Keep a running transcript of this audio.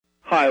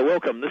Hi,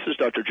 welcome. This is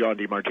Dr. John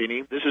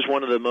DeMartini. This is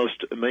one of the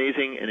most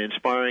amazing and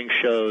inspiring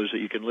shows that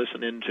you can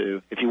listen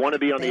into. If you want to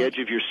be on the edge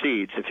of your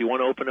seats, if you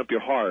want to open up your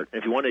heart,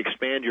 if you want to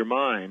expand your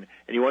mind,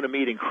 and you want to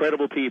meet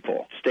incredible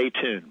people, stay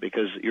tuned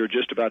because you're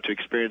just about to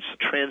experience a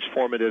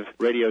transformative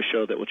radio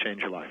show that will change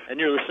your life. And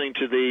you're listening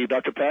to the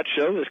Dr. Pat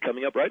Show that's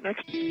coming up right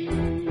next.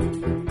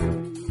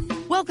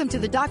 Welcome to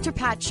the Dr.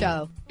 Pat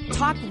Show.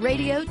 Talk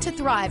radio to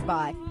thrive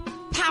by.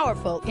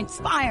 Powerful,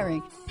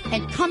 inspiring,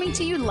 and coming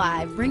to you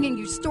live, bringing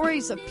you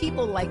stories of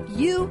people like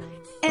you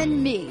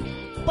and me,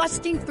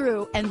 busting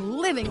through and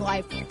living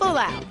life full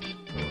out.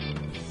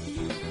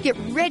 Get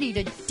ready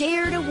to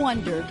dare to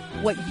wonder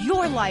what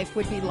your life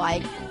would be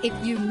like if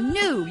you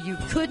knew you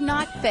could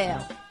not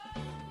fail.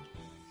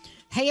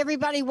 Hey,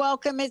 everybody,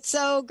 welcome. It's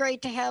so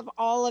great to have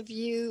all of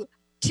you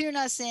tune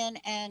us in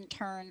and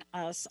turn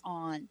us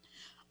on.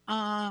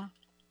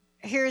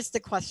 Here's the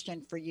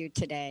question for you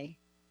today.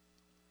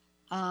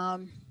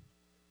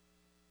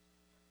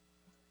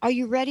 Are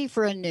you ready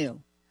for a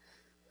new?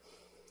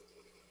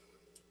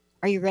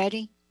 Are you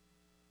ready?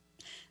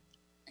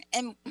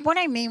 And what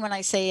I mean when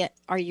I say,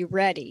 are you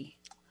ready?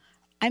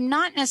 I'm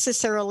not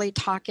necessarily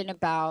talking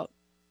about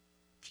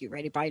if you're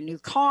ready to buy a new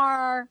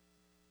car.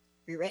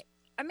 You're ready.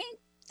 I mean,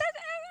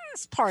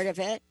 that's part of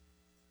it.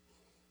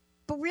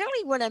 But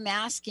really what I'm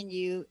asking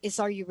you is,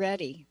 are you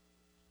ready?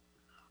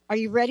 Are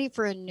you ready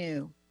for a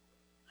new?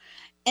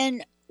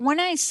 And when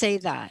I say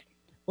that,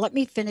 let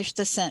me finish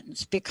the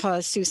sentence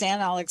because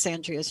Suzanne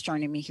Alexandria is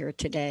joining me here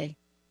today.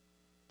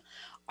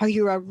 Are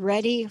you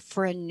ready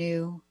for a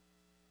new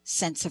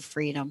sense of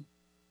freedom?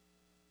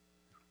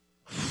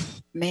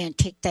 Man,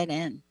 take that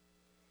in.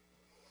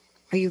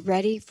 Are you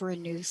ready for a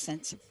new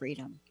sense of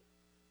freedom?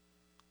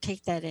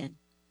 Take that in.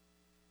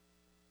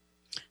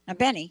 Now,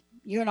 Benny,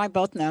 you and I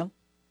both know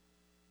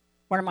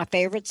one of my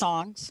favorite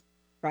songs,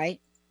 right?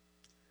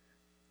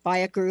 By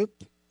a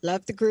group.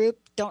 Love the group.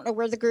 Don't know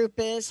where the group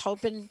is.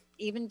 Hoping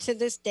even to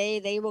this day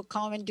they will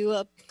come and do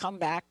a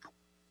comeback.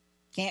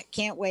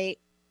 Can't wait.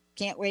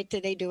 Can't wait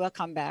till they do a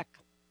comeback.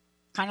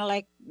 Kind of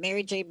like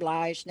Mary J.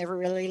 Blige, never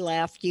really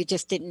left. You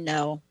just didn't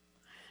know.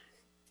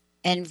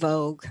 En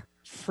Vogue,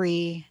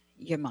 free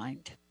your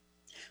mind.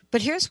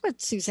 But here's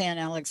what Suzanne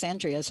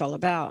Alexandria is all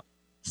about.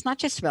 It's not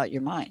just about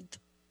your mind.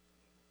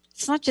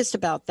 It's not just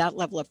about that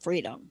level of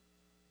freedom.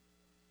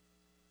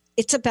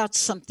 It's about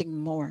something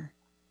more.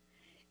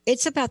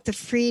 It's about the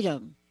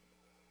freedom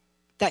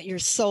that your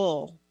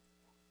soul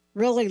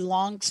really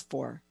longs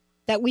for,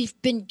 that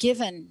we've been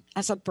given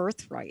as a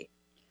birthright.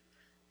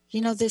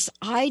 You know, this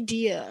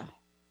idea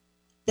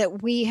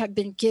that we have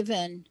been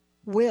given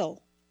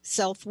will,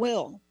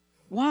 self-will.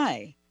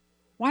 Why?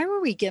 Why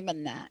were we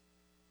given that?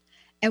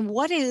 And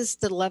what is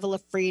the level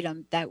of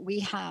freedom that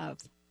we have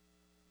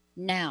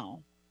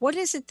now? What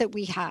is it that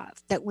we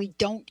have that we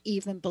don't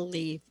even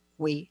believe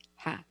we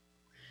have?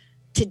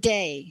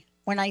 Today,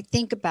 when I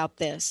think about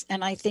this,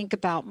 and I think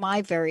about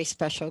my very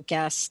special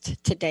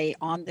guest today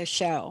on the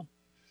show,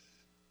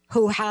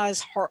 who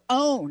has her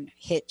own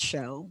hit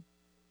show,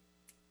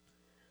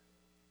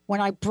 when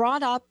I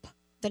brought up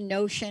the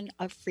notion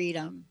of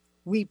freedom,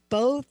 we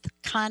both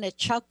kind of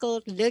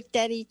chuckled, looked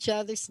at each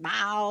other,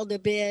 smiled a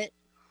bit.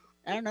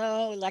 I don't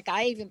know, like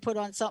I even put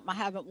on something I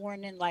haven't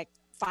worn in like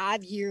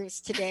 5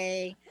 years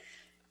today.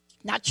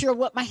 Not sure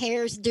what my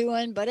hair's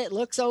doing, but it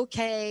looks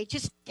okay.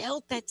 Just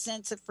felt that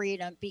sense of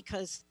freedom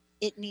because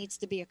it needs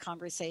to be a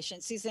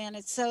conversation. Suzanne,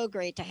 it's so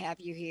great to have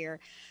you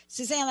here.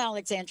 Suzanne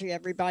Alexandria,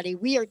 everybody,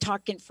 we are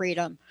talking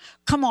freedom.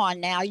 Come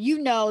on now. You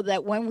know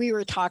that when we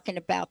were talking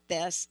about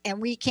this and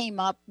we came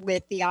up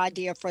with the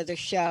idea for the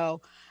show,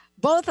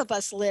 both of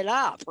us lit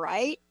up,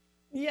 right?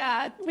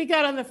 Yeah, we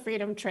got on the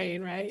freedom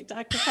train, right,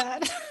 Dr.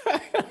 Pat?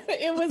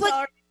 It was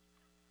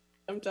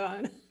already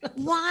done.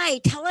 Why?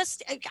 Tell us.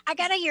 I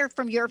got to hear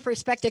from your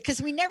perspective because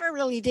we never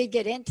really did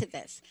get into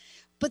this.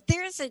 But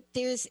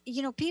there's,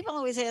 you know, people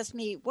always ask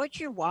me, what's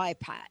your why,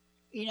 Pat?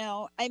 You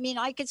know, I mean,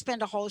 I could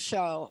spend a whole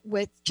show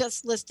with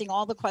just listing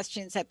all the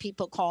questions that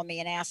people call me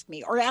and ask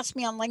me, or ask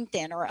me on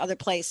LinkedIn or other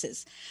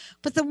places.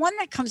 But the one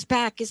that comes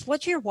back is,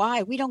 what's your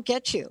why? We don't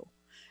get you.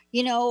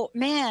 You know,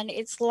 man,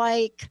 it's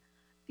like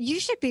you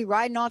should be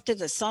riding off to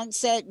the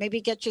sunset,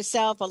 maybe get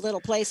yourself a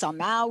little place on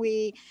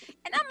Maui.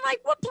 And I'm like,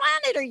 what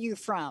planet are you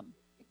from?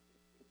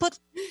 But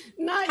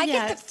not I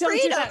yet. get the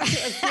freedom. Don't do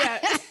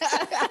that to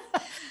us yet.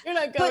 You're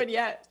not going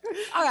yet.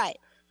 All right.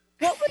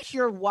 What was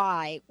your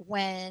why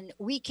when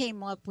we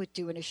came up with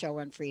doing a show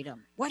on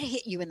freedom? What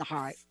hit you in the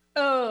heart?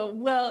 Oh,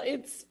 well,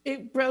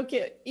 it broke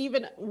it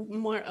even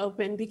more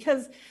open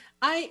because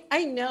I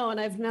know, and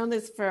I've known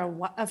this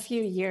for a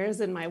few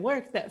years in my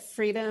work, that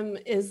freedom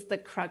is the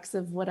crux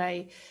of what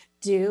I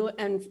do.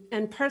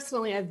 And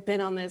personally, I've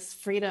been on this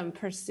freedom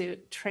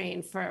pursuit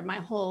train for my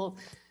whole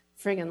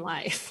friggin'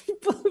 life,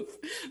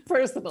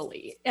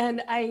 personally.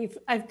 And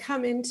I've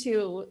come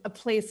into a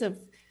place of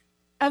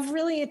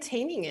really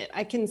attaining it.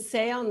 I can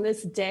say on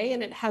this day,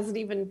 and it hasn't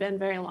even been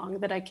very long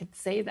that I could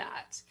say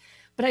that,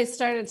 but I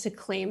started to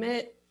claim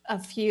it a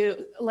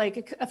few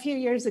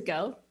years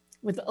ago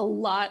with a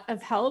lot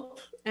of help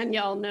and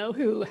y'all know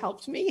who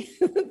helped me.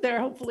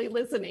 They're hopefully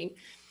listening.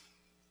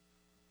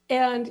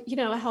 And,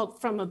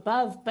 help from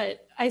above.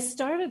 But I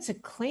started to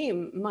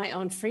claim my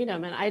own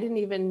freedom. And I didn't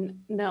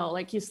even know,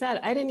 like you said,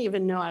 I didn't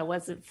even know I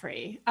wasn't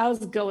free. I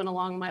was going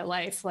along my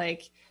life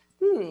like,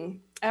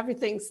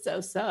 everything's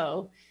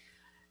so.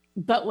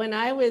 But when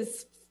I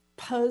was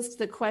posed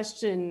the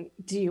question,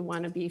 do you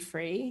want to be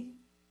free?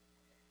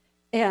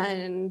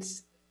 And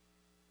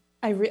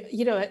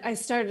I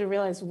started to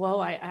realize, whoa,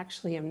 I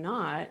actually am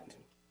not.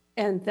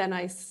 And then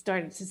I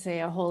started to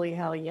say, oh, holy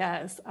hell,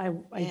 yes, I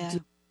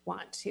do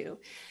want to.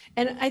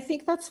 And I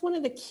think that's one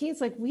of the keys.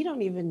 Like, we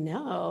don't even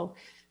know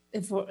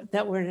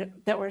that we're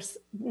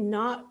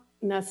not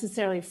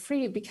necessarily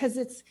free, because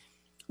it's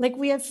like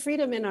we have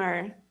freedom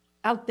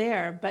out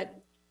there, but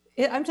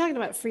I'm talking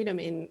about freedom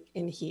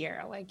in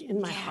here, like in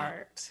my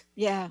heart.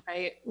 Yeah.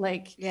 Right.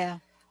 Like, yeah.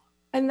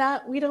 And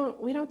that we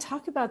don't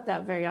talk about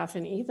that very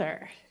often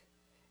either.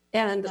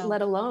 And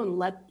let alone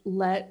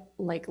let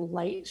like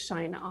light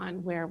shine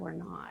on where we're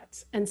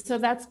not. And so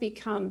that's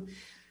become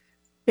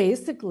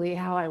basically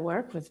how I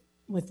work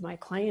with my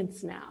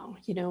clients now.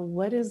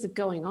 What is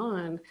going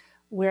on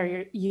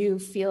where you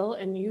feel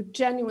and you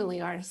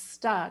genuinely are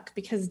stuck?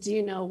 Because do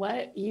you know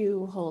what?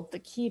 You hold the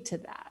key to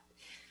that.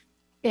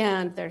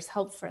 And there's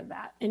help for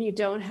that. And you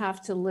don't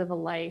have to live a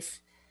life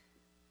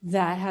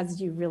that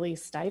has you really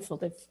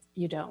stifled if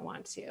you don't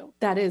want to.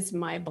 That is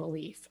my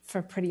belief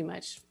for pretty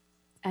much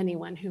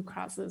anyone who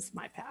crosses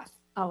my path.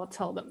 I will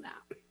tell them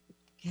that.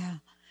 Yeah.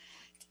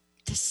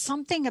 There's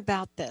something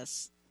about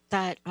this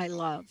that I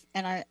love.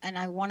 And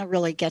I want to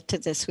really get to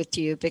this with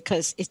you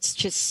because it's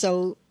just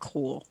so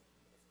cool.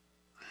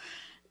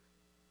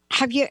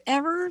 Have you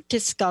ever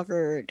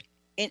discovered,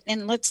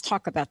 and let's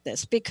talk about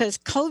this, because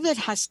COVID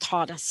has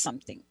taught us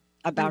something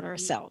about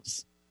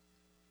ourselves.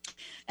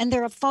 And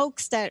there are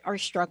folks that are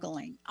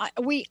struggling.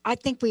 I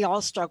think we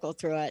all struggle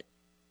through it.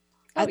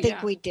 I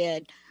think we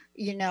did,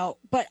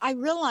 but I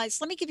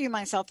realized, let me give you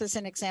myself as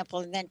an example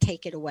and then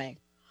take it away.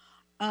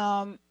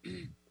 I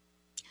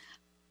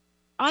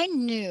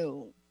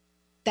knew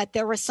that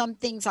there were some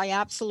things I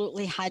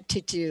absolutely had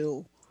to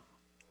do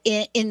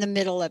in the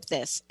middle of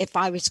this if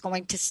I was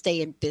going to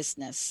stay in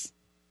business.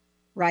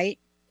 Right?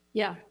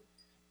 Yeah.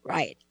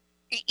 Right.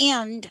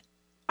 And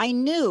I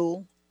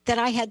knew that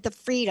I had the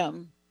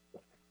freedom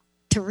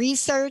to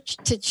research,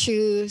 to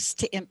choose,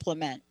 to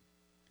implement.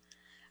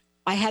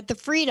 I had the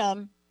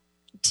freedom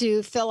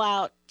to fill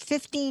out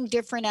 15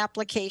 different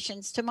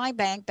applications to my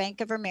bank,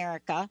 Bank of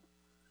America,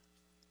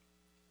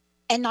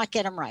 and not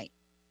get them right.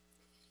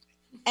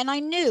 And I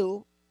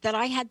knew that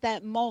I had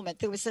that moment.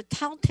 There was a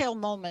telltale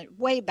moment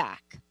way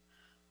back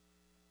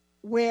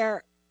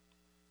where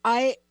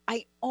I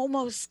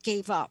almost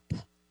gave up,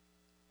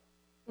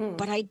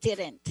 but I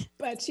didn't.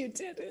 But you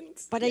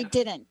didn't. But I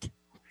didn't.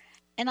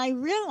 And I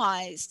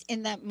realized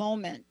in that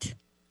moment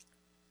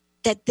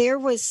that there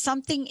was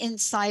something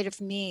inside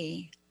of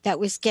me that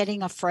was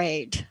getting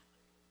afraid.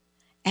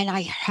 And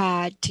I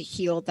had to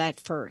heal that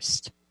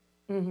first.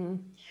 Mm-hmm.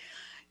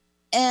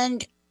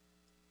 And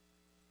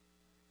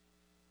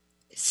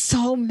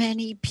so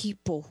many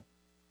people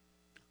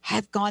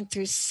have gone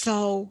through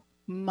so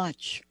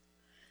much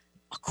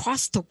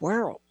across the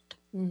world.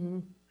 Mm-hmm.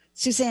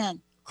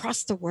 Suzanne,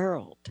 across the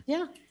world.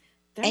 Yeah.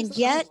 And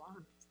yet,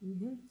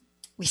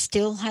 we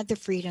still had the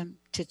freedom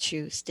to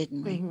choose,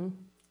 didn't we? Mm-hmm.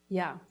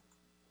 Yeah,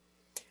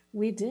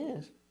 we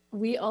did.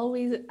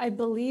 I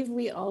believe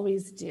we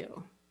always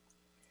do.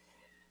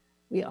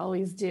 We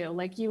always do.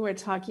 Like you were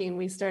talking,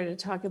 we started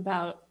to talk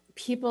about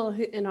people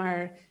who in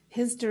our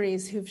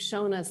histories who've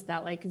shown us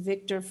that, like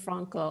Viktor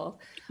Frankl,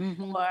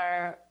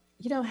 or,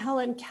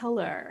 Helen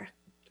Keller,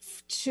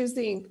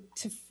 choosing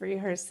to free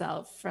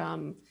herself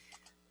from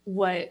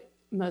what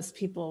most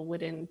people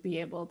wouldn't be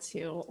able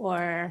to,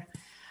 or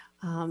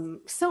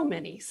so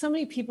many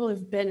people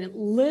have been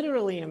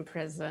literally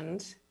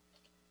imprisoned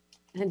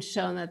and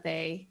shown that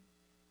they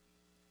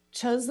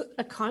chose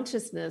a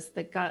consciousness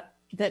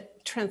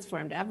that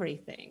transformed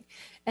everything.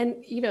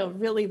 And,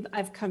 really,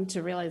 I've come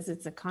to realize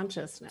it's a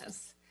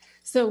consciousness.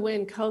 So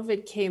when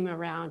COVID came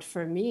around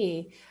for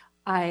me,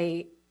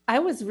 I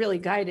was really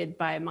guided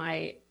by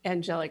my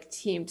angelic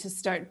team to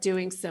start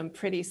doing some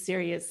pretty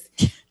serious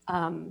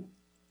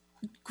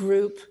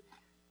group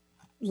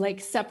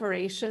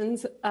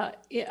separations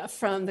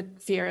from the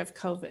fear of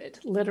COVID,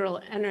 literal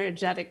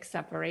energetic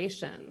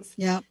separations.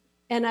 Yeah.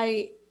 And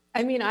I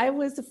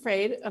was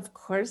afraid, of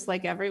course,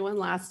 like everyone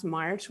last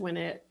March when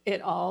it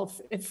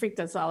freaked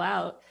us all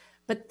out.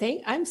 But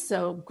I'm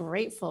so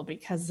grateful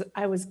because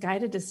I was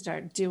guided to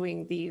start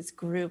doing these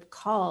group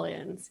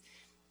call-ins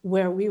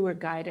where we were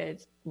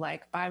guided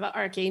like by the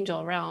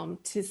archangel realm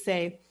to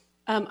say,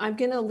 I'm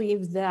going to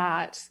leave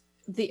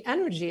the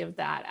energy of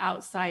that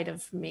outside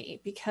of me,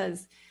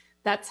 because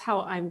that's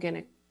how I'm going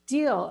to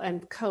deal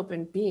and cope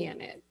and be in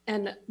it.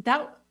 And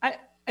that, at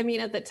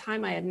the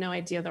time I had no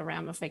idea the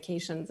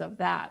ramifications of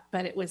that,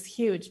 but it was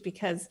huge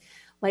because,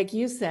 like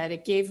you said,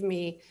 it gave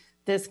me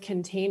this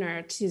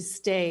container to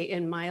stay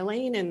in my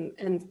lane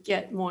and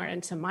get more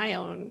into my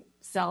own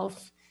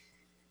self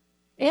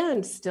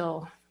and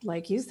still,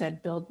 like you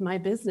said, build my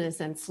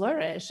business and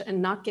flourish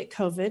and not get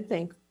COVID,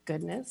 thank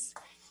goodness.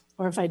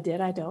 Or if I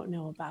did, I don't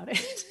know about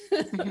it.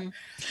 Mm-hmm.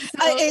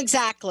 So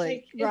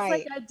Exactly. it's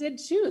like I did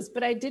choose,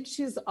 but I did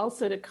choose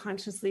also to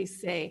consciously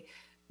say,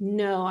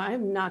 no,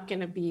 I'm not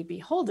going to be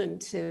beholden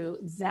to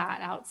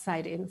that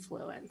outside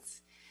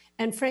influence.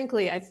 And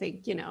frankly, I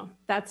think,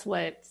 that's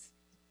what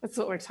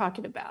we're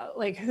talking about.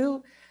 Like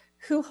who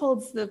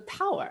holds the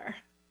power?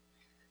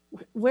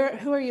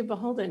 Who are you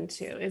beholden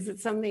to? Is it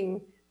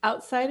something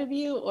outside of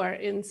you or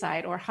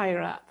inside or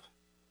higher up?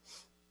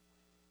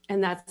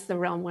 And that's the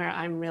realm where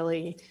I'm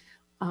really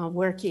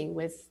working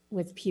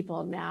with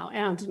people now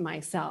and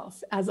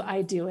myself. As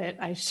I do it,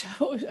 I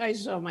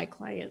show my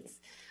clients,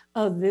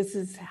 oh, this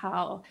is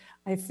how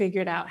I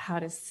figured out how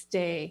to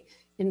stay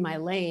in my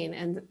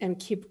lane and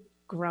keep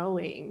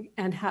growing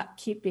and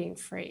keep being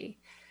free.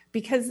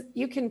 Because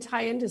you can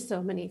tie into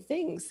so many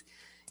things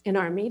in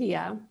our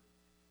media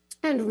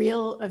and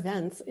real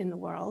events in the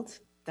world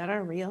that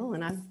are real.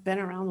 And I've been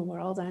around the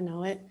world, I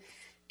know it.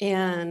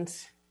 And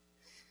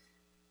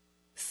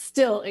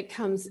still it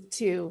comes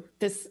to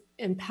this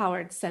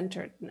empowered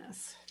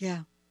centeredness.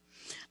 Yeah.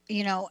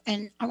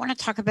 And I want to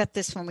talk about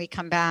this when we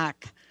come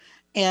back.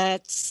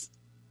 It's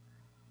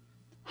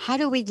how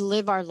do we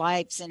live our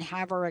lives and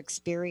have our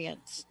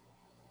experience?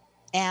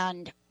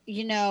 And,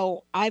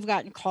 I've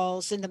gotten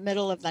calls in the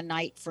middle of the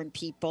night from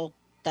people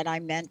that I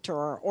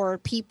mentor or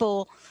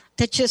people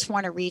that just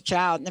want to reach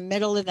out in the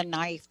middle of the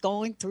night,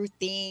 going through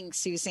things,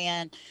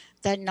 Suzanne,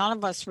 that none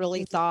of us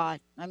really thought.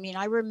 I mean,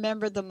 I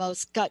remember the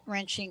most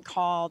gut-wrenching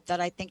call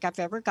that I think I've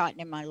ever gotten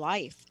in my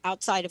life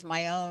outside of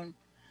my own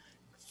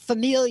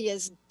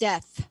familia's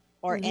death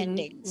or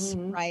endings,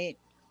 right?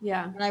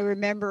 Yeah. And I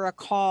remember a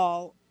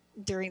call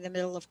during the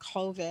middle of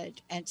COVID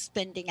and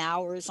spending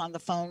hours on the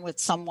phone with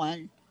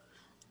someone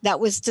that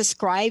was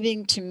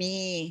describing to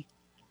me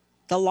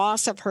the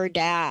loss of her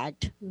dad,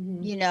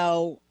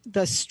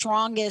 the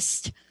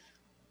strongest,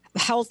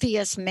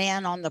 healthiest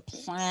man on the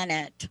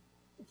planet.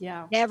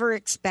 Yeah. Never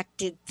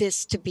expected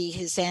this to be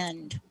his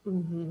end.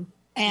 Mm-hmm.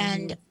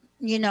 And,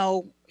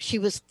 she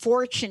was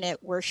fortunate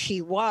where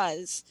she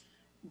was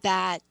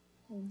that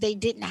they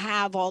didn't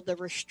have all the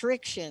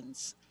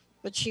restrictions,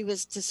 but she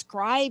was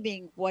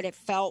describing what it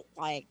felt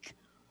like,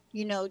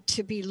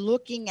 to be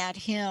looking at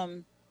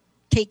him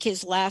take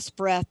his last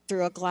breath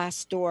through a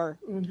glass door,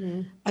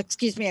 a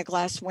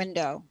glass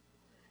window.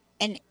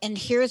 And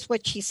here's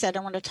what she said. I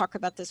want to talk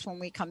about this when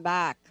we come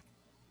back.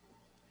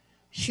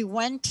 She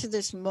went to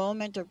this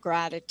moment of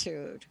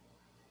gratitude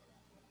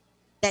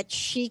that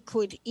she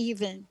could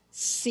even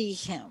see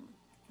him,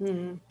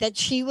 that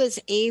she was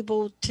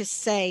able to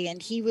say,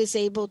 and he was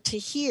able to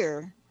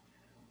hear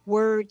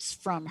words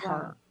from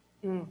her,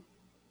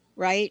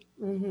 right?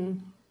 Mm-hmm.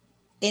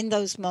 In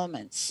those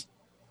moments.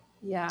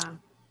 Yeah.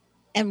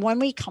 And when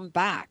we come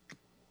back,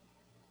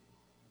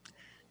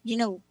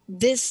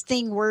 this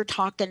thing we're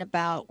talking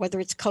about,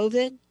 whether it's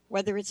COVID,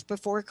 whether it's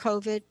before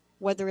COVID,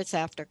 whether it's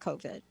after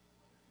COVID,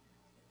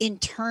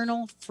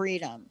 internal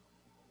freedom,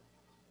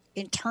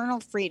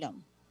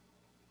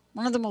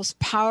 one of the most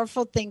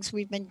powerful things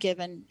we've been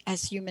given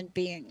as human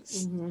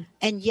beings,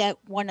 and yet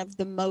one of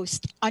the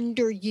most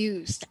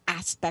underused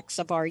aspects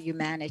of our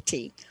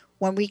humanity.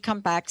 When we come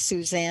back,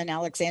 Suzanne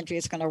Alexandria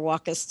is going to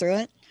walk us through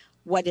it.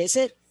 What is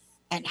it?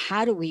 And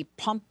how do we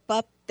pump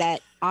up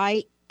that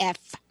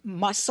IF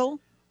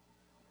muscle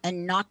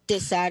and knock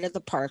this out of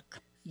the park?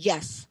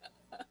 Yes.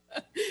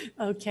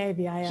 Okay,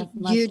 the IF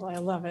muscle. I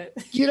love it.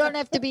 You don't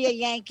have to be a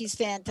Yankees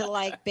fan to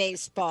like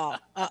baseball.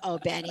 Uh-oh,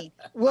 Benny.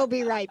 We'll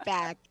be right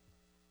back.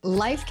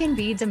 Life can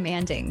be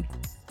demanding,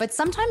 but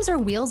sometimes our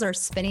wheels are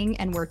spinning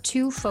and we're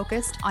too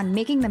focused on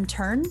making them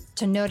turn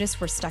to notice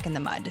we're stuck in the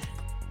mud.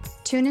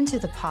 Tune into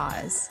The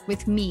Pause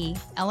with me,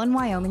 Ellen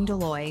Wyoming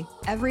Deloy,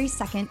 every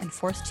second and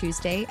fourth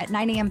Tuesday at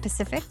 9 a.m.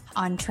 Pacific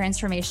on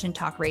Transformation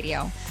Talk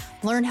Radio.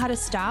 Learn how to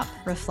stop,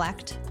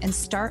 reflect, and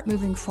start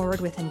moving forward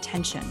with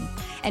intention.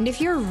 And if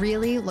you're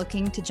really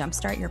looking to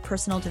jumpstart your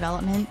personal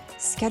development,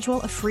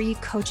 schedule a free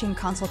coaching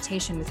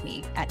consultation with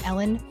me at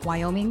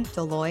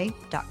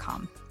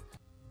ellenwyomingdeloy.com.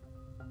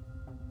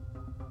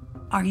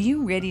 Are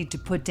you ready to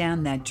put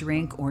down that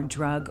drink or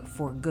drug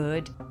for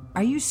good?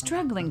 Are you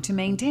struggling to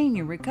maintain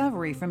your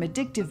recovery from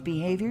addictive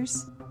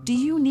behaviors? Do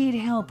you need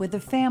help with a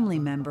family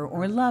member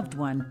or loved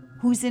one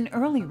who's in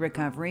early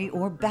recovery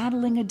or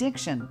battling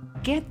addiction?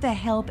 Get the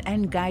help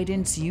and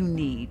guidance you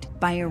need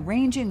by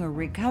arranging a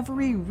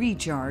Recovery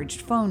Recharged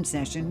phone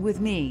session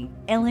with me,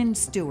 Ellen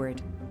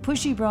Stewart,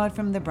 Pushy Broad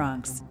from the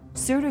Bronx,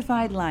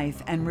 certified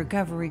life and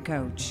recovery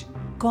coach.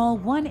 Call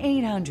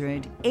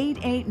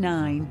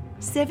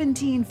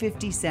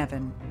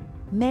 1-800-889-1757.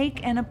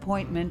 Make an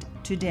appointment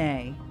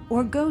today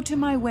or go to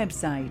my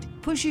website,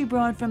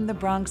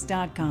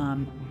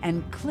 pushybroadfromthebronx.com,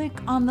 and click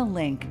on the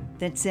link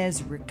that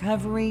says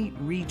Recovery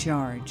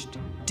Recharged.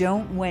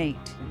 Don't wait.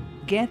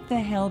 Get the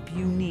help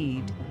you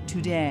need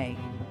today.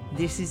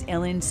 This is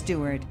Ellen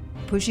Stewart,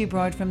 Pushy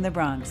Broad from the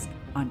Bronx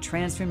on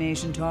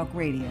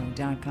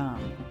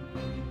TransformationTalkRadio.com.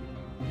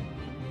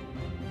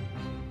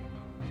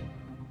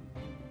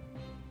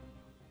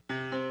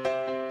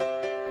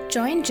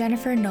 Join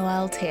Jennifer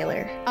Noel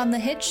Taylor on the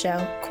hit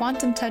show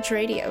Quantum Touch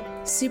Radio,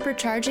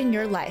 supercharging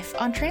your life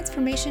on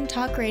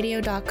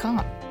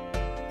TransformationTalkRadio.com.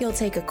 You'll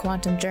take a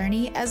quantum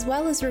journey as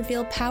well as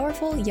reveal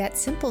powerful yet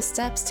simple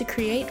steps to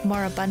create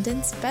more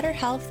abundance, better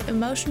health,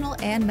 emotional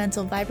and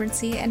mental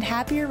vibrancy, and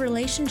happier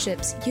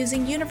relationships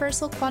using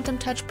universal quantum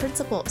touch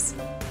principles.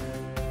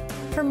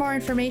 For more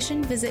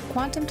information, visit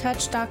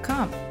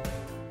quantumtouch.com.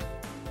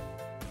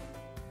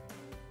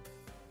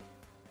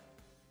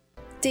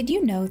 Did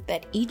you know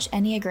that each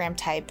Enneagram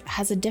type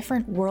has a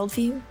different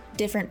worldview,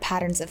 different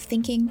patterns of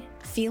thinking,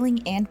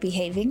 feeling, and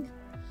behaving?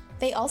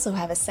 They also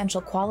have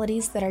essential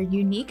qualities that are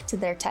unique to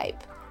their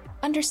type.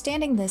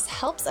 Understanding this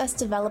helps us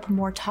develop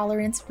more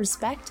tolerance,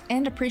 respect,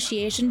 and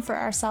appreciation for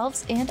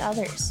ourselves and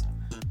others.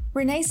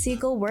 Renee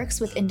Siegel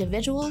works with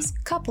individuals,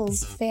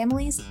 couples,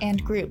 families,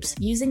 and groups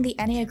using the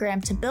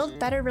Enneagram to build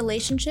better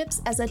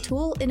relationships as a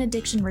tool in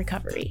addiction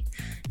recovery.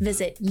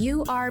 Visit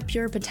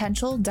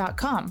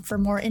yourpurepotential.com for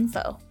more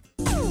info.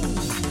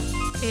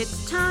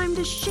 It's time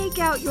to shake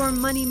out your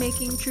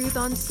money-making truth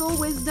on Soul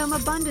Wisdom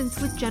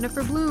Abundance with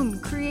Jennifer Bloom,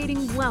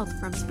 creating wealth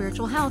from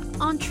spiritual health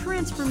on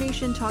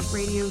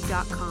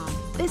TransformationTalkRadio.com.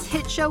 This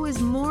hit show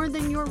is more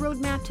than your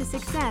roadmap to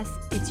success.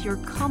 It's your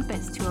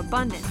compass to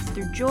abundance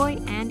through joy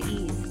and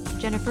ease.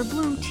 Jennifer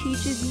Bloom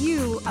teaches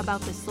you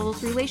about the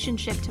soul's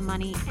relationship to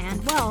money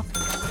and wealth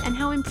and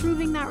how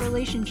improving that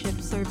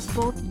relationship serves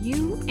both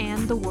you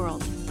and the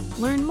world.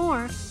 Learn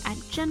more at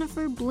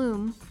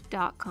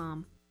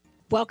jenniferbloom.com.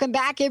 Welcome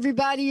back,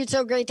 everybody. It's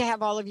so great to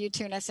have all of you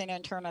tune us in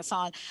and turn us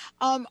on.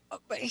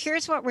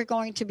 Here's what we're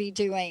going to be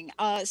doing.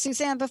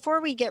 Suzanne, before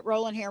we get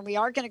rolling here, we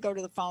are going to go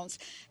to the phones.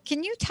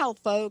 Can you tell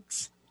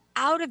folks,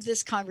 out of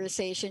this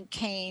conversation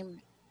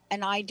came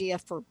an idea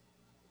for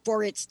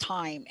its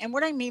time? And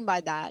what I mean by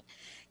that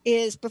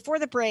is, before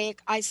the break,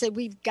 I said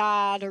we've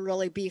got to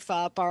really beef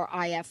up our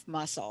IF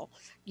muscle,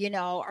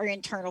 our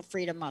internal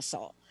freedom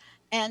muscle.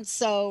 And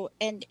so,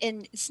 and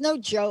it's no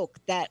joke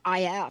that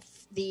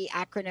IF, the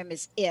acronym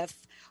is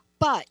IF,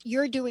 but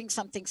you're doing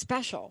something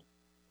special.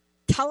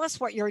 Tell us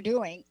what you're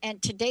doing. And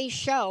today's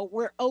show,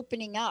 we're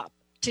opening up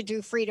to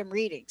do freedom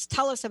readings.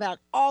 Tell us about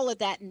all of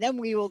that, and then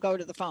we will go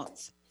to the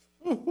phones.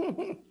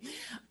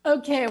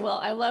 Okay,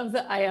 well, I love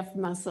the IF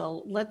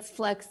muscle. Let's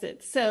flex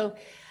it. So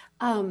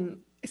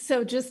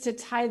just to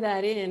tie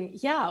that in,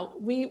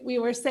 we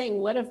were saying,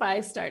 what if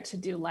I start to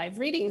do live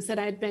readings? And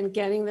I'd been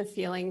getting the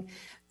feeling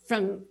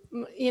from,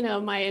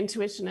 my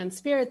intuition and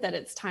spirit that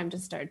it's time to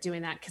start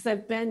doing that, because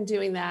I've been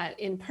doing that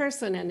in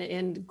person and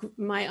in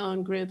my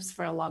own groups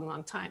for a long,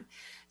 long time.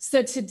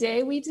 So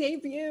today we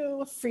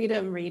debut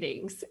freedom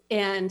readings,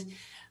 and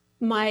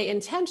my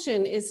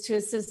intention is to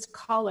assist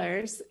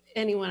callers,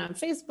 anyone on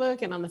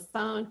Facebook and on the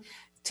phone,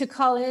 to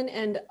call in,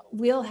 and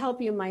we'll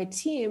help you, my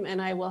team,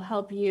 and I will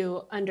help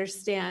you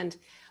understand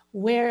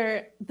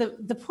where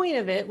the point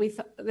of it,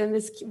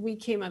 we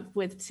came up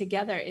with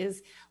together,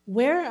 is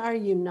where are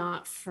you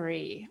not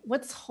free?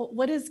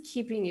 What is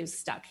keeping you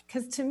stuck?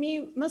 Because to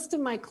me, most of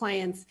my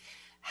clients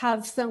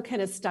have some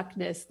kind of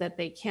stuckness that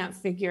they can't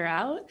figure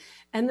out,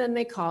 and then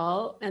they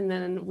call, and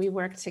then we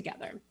work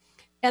together.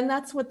 And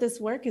that's what this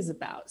work is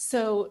about.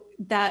 So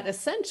that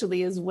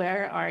essentially is,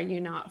 where are you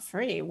not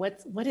free?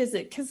 What is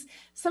it? Because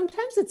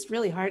sometimes it's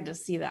really hard to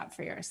see that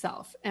for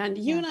yourself. And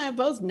you and I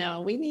both know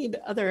we need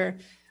other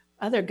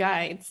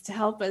guides to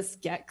help us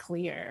get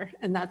clear.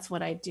 And that's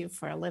what I do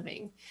for a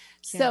living.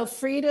 So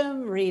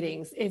freedom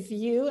readings, if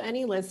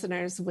any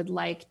listeners would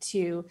like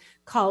to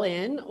call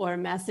in or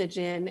message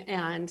in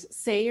and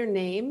say your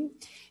name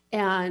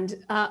and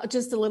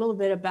just a little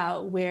bit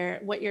about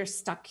what your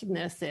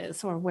stuckness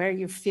is, or where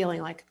you're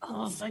feeling like,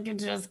 if I could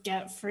just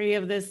get free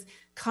of this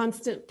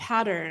constant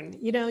pattern.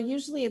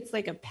 Usually it's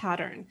like a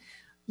pattern,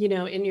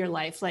 in your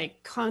life,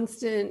 like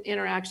constant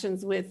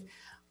interactions with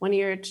one of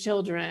your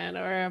children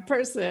or a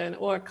person,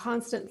 or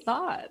constant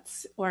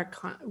thoughts, or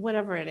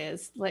whatever it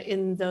is, like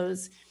in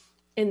those,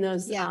 in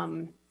that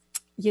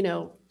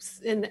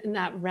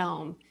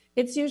realm.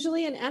 It's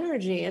usually an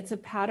energy. It's a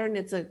pattern.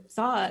 It's a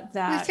thought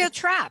that we feel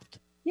trapped.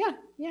 Yeah,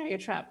 you're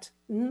trapped.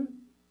 Mm-hmm.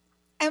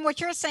 And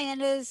what you're saying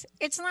is,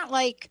 it's not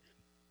like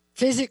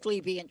physically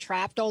being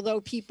trapped,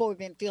 although people have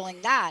been feeling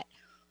that.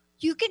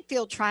 You can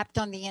feel trapped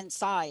on the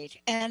inside.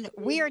 And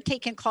we are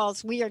taking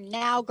calls. We are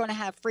now going to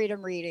have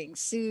freedom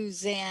readings.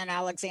 Suzanne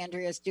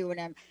Alexandria is doing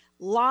them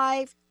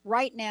live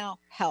right now.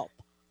 Help.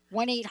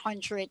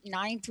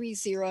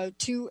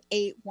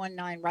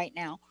 1-800-930-2819 right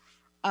now.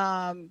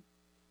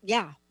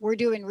 We're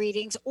doing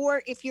readings.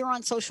 Or if you're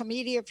on social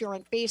media, if you're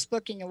on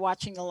Facebook and you're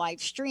watching the live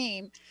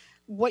stream,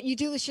 what you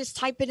do is just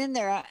type it in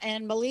there,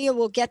 and Malia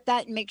will get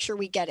that and make sure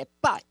we get it.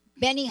 But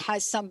Benny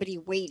has somebody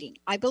waiting,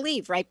 I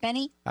believe, right,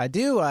 Benny? I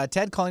do.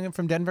 Ted calling in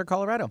from Denver,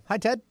 Colorado. Hi,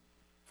 Ted.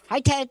 Hi,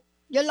 Ted.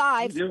 You're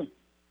live.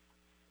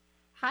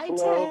 Hi,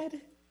 Hello.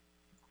 Ted.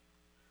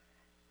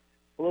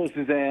 Hello,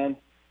 Suzanne.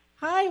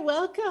 Hi,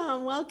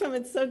 welcome.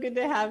 It's so good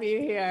to have you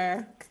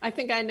here. I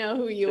think I know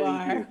who you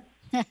are.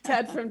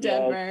 Ted from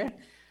Denver.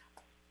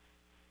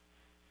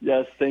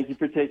 Yes, thank you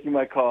for taking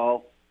my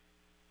call.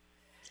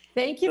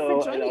 Thank you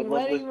for joining.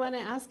 What do you want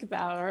to ask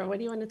about, or what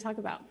do you want to talk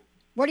about?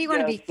 What do you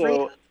want to be free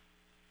of?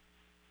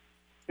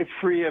 It's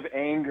free of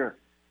anger.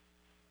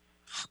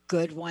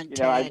 Good one, you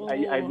know, Ted.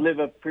 I live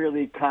a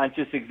fairly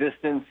conscious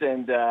existence,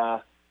 and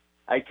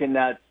I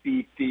cannot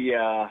beat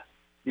the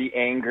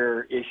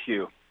anger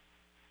issue.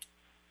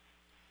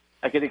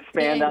 I could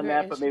expand on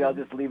that, but maybe I'll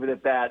just leave it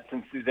at that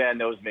since Suzanne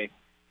knows me.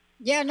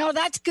 Yeah, no,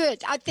 that's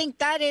good. I think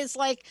that is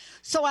like,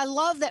 so I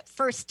love that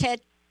first,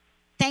 Ted.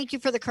 Thank you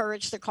for the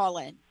courage to call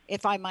in,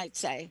 if I might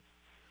say.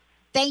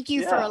 Thank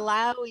you for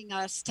allowing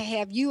us to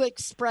have you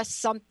express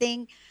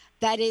something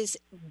that is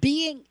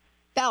being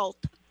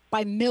felt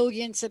by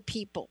millions of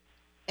people.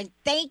 And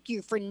thank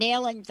you for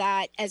nailing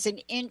that as an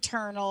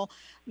internal,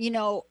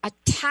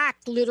 attack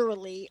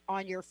literally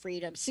on your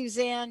freedom.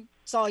 Suzanne,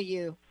 it's all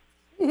you.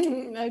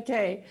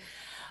 Okay.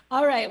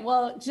 All right.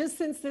 Well, just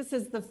since this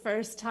is the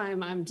first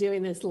time I'm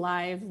doing this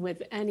live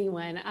with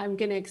anyone, I'm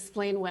going to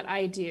explain what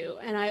I do.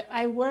 And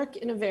I work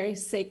in a very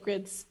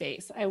sacred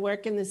space. I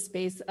work in the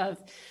space of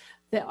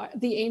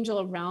the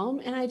angel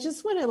realm. And I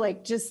just want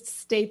to just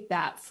state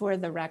that for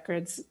the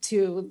records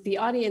to the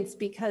audience,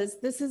 because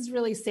this is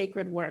really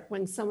sacred work.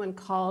 When someone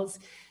calls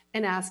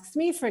and asks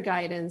me for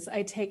guidance,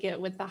 I take it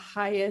with the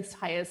highest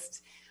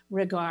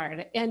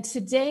regard. And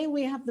today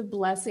we have the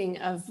blessing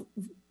of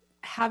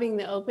having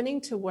the opening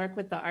to work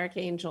with the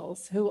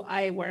archangels who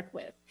I work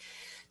with.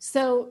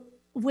 So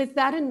with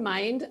that in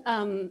mind,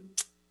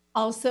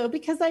 also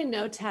because I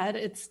know Ted,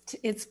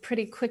 it's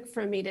pretty quick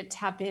for me to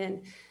tap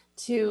in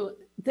to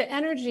the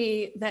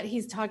energy that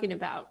he's talking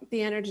about,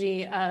 the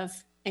energy of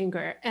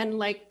anger. And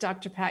like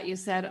Dr. Pat, you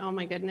said, oh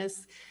my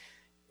goodness,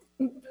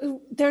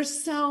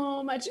 there's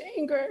so much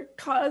anger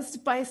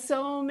caused by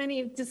so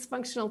many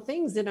dysfunctional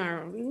things in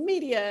our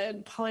media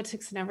and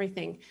politics and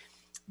everything.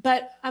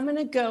 But I'm going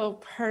to go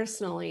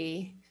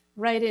personally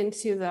right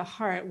into the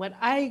heart, what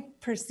I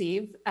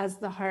perceive as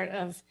the heart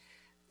of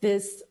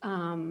this,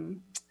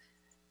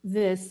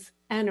 this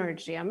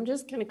energy. I'm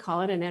just going to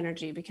call it an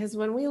energy, because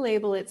when we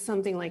label it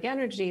something like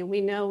energy,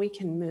 we know we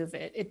can move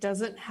it. It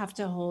doesn't have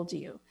to hold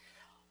you.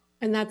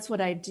 And that's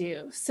what I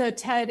do. So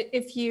Ted,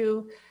 if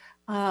you,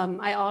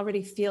 I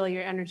already feel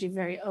your energy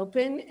very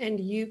open, and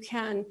you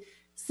can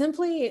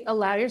simply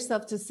allow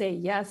yourself to say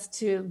yes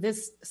to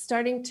this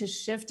starting to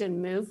shift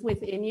and move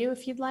within you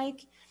if you'd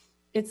like.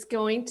 It's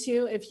going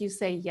to, if you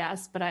say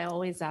yes, but I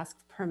always ask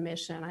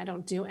permission. I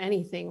don't do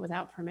anything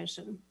without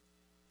permission.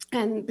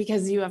 And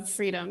because you have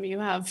freedom, you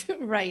have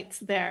rights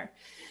there.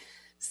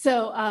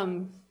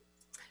 So,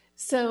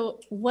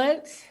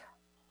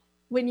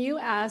 when you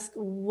ask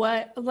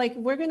what,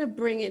 we're going to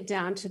bring it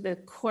down to the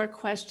core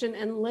question.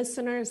 And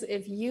listeners,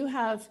 if you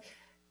have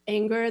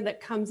anger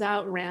that comes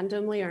out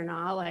randomly or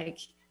not,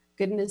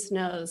 goodness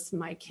knows,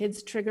 my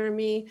kids trigger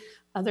me,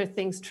 other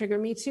things trigger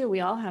me too.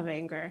 We all have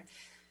anger.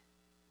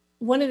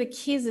 One of the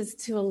keys is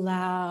to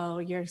allow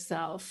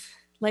yourself,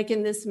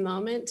 in this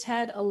moment,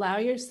 Ted, allow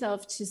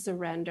yourself to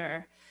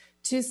surrender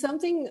to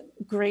something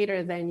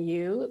greater than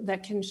you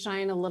that can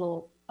shine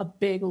a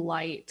big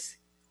light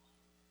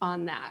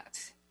on that.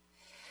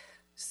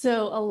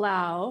 So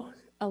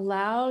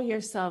allow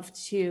yourself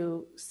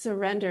to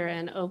surrender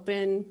and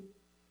open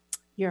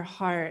your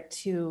heart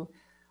to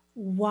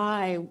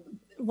why.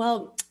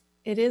 Well,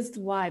 it is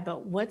why,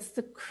 but what's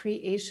the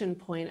creation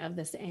point of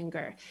this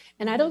anger?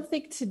 And I don't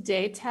think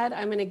today, Ted,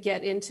 I'm going to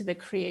get into the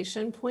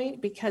creation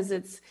point because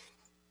it's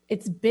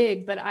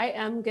big, but I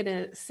am going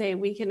to say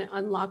we can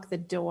unlock the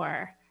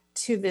door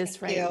to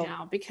this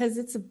now, because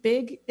it's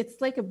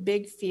like a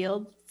big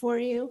field for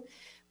you,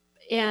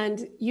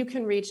 and you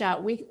can reach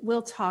out.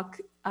 We'll talk.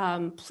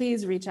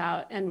 Please reach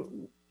out,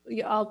 and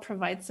I'll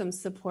provide some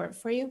support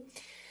for you.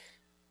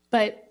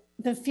 But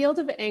the field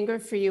of anger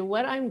for you,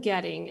 what I'm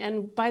getting,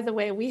 and by the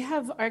way, we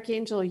have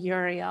Archangel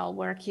Uriel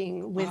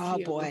working with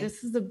you. Boy.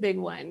 This is a big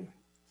one.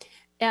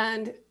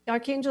 And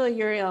Archangel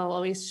Uriel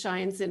always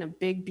shines in a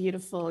big,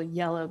 beautiful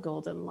yellow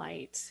golden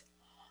light.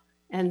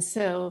 And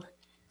so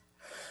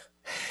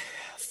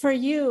for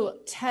you,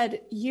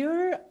 Ted,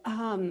 you're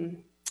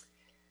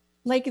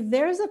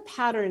there's a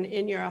pattern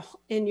in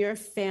your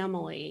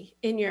family,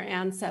 in your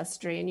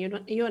ancestry, and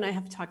you and I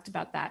have talked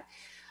about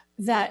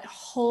that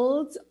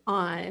holds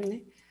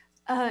on.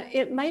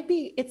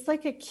 It's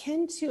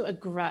akin to a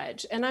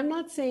grudge. And I'm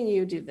not saying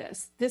you do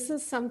this. This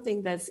is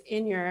something that's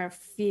in your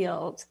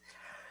field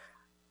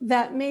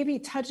that maybe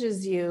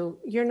touches you.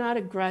 You're not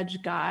a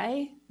grudge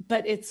guy,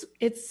 but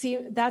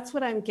that's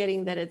what I'm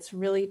getting, that it's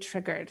really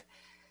triggered,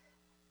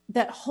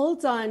 that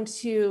holds on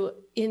to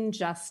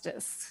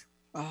injustice.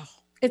 Oh.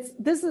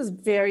 This is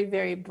very,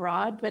 very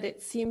broad, but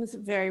it seems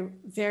very,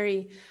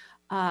 very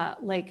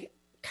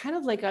kind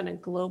of on a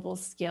global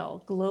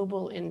scale,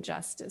 global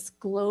injustice,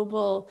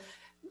 global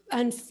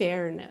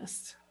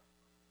unfairness.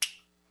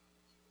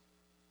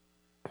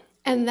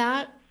 And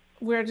that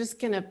we're just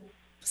going to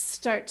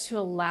start to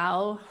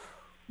allow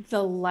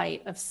the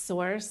light of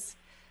source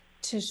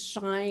to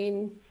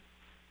shine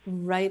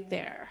right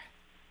there.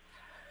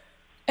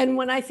 And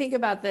when I think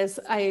about this,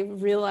 I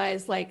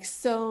realize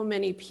so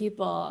many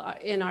people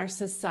in our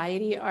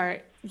society are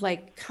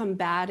like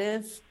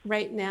combative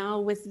right now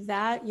with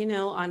that, you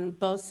know, on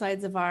both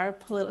sides of our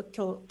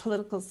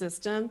political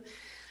system.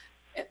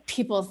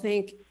 People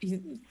think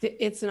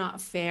it's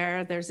not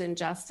fair, there's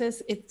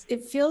injustice.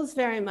 It feels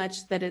very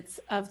much that it's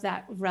of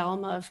that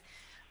realm of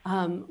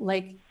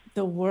like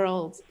the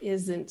world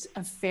isn't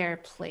a fair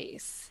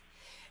place.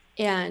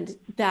 And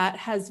that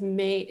has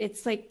made,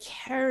 it's like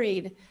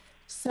carried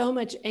so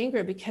much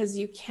anger because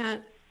you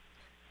can't,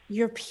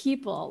 your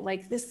people,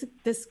 like this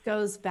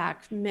goes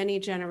back many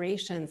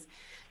generations,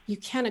 you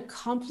can't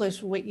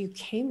accomplish what you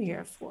came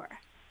here for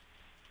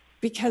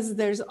because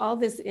there's all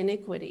this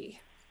inequity.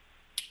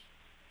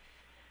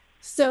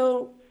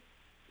 So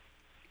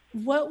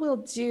what we'll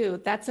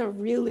do, that's a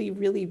really,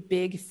 really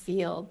big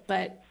field,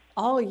 but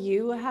all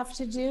you have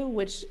to do,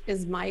 which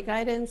is my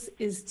guidance,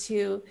 is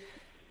to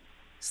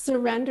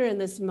surrender in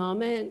this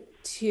moment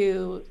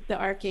to the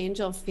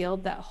archangel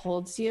field that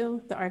holds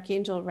you, the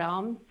archangel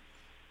realm,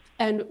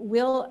 and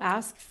we'll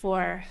ask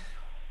for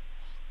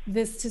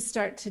this to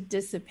start to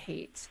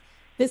dissipate.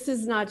 This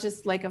is not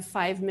just like a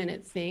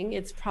 5-minute thing.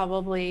 It's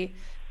probably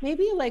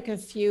maybe like a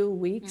few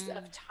weeks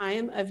of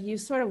time of you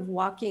sort of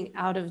walking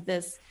out of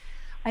this.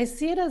 I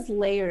see it as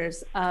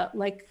layers,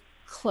 like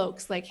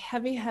cloaks, like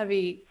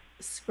heavy,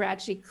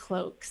 scratchy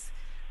cloaks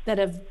that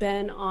have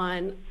been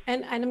on.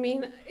 And I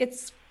mean,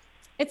 it's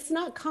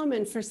not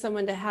common for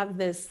someone to have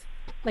this,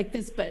 like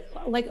this, but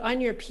like on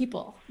your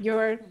people,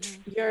 your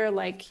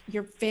like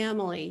your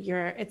family,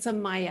 it's a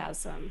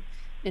miasm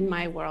in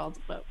my world,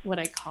 but what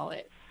I call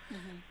it.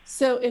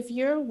 So if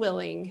you're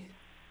willing,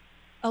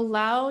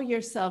 allow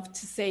yourself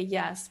to say,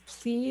 yes,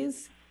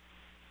 please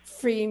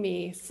free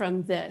me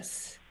from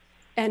this.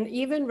 And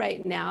even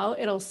right now,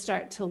 it'll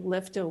start to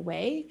lift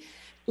away.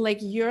 Like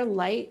your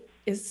light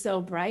is so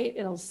bright,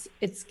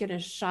 it's gonna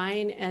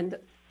shine and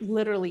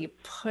literally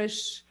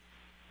push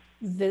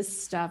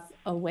this stuff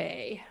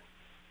away.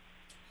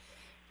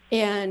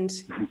 And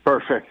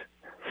perfect.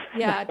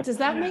 Yeah, does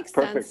that make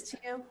sense to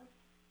you?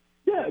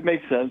 Yeah, it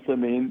makes sense. I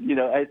mean, you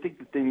know, I think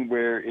the thing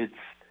where it's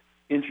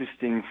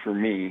interesting for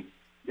me,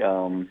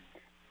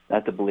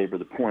 not to belabor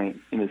the point,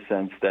 in the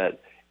sense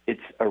that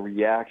it's a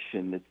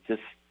reaction that's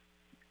just,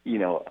 you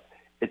know,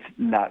 it's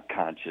not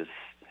conscious.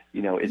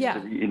 You know, it's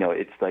you know,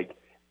 it's like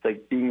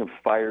being a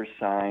fire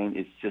sign.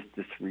 It's just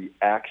this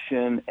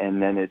reaction,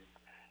 and then it,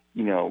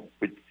 you know,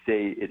 would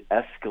say it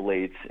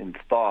escalates in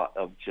thought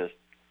of just,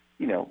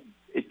 you know,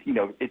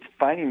 it's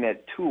finding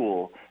that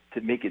tool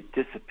to make it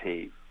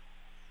dissipate.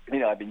 You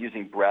know, I've been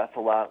using breath a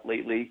lot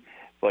lately,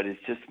 but it's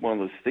just one of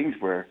those things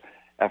where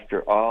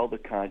after all the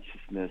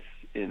consciousness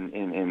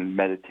in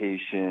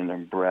meditation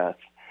and breath,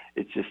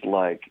 it's just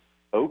like,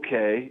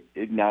 okay,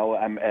 now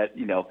I'm at,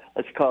 you know,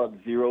 let's call it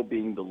 0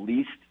 being the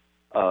least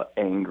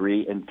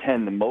angry and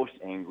 10 the most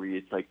angry.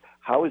 It's like,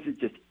 how is it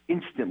just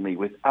instantly,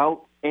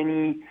 without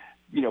any,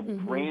 you know,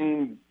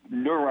 brain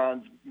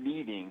neurons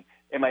meeting,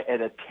 am I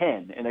at a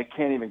 10 and I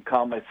can't even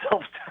calm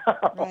myself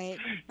down? Right.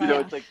 You know,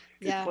 it's like,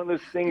 it's one of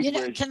those things you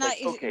know, where it's can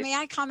like, I, may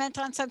I comment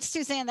on something?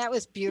 Suzanne, that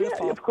was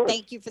beautiful. Yeah, of course.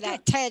 Thank you for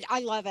that. Ted,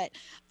 I love it.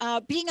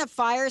 Being a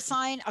fire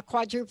sign, a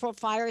quadruple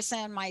fire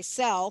sign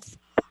myself,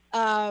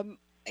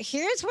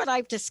 here's what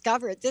I've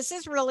discovered. This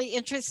is really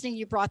interesting.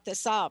 You brought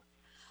this up.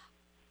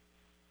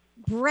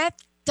 Breath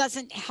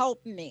doesn't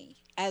help me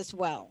as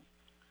well.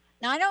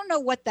 Now, I don't know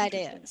what that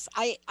is.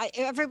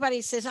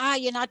 Everybody says,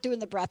 you're not doing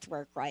the breath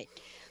work right.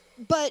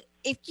 But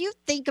if you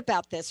think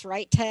about this,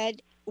 right,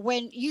 Ted,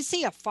 when you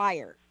see a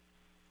fire,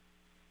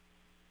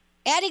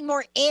 adding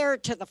more air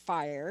to the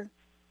fire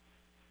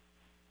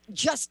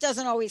just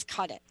doesn't always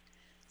cut it.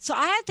 So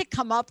I had to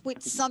come up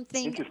with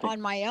something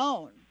on my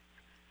own.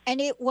 And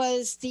it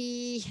was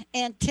the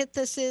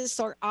antithesis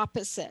or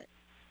opposite.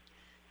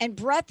 And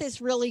breath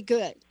is really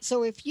good.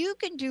 So if you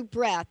can do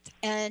breath,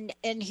 and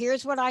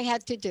here's what I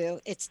had to do.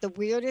 It's the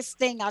weirdest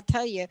thing, I'll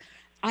tell you.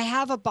 I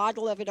have a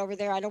bottle of it over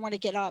there. I don't want to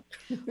get up.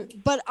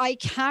 But I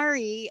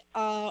carry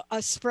a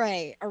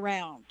spray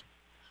around.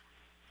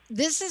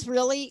 This is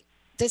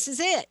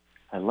it.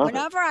 I love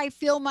Whenever it. I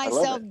feel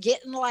myself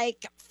getting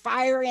like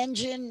fire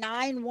engine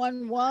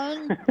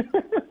 911,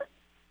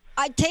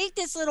 I take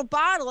this little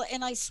bottle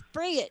and I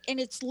spray it, and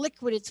it's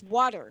liquid, it's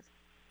water.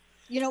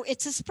 You know,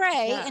 it's a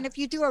spray, and if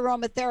you do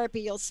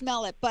aromatherapy, you'll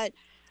smell it. But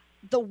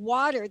the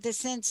water, the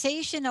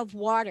sensation of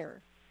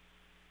water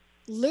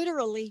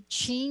literally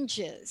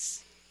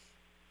changes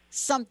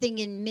something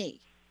in me.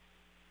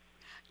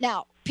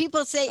 Now,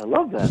 people say, I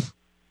love that.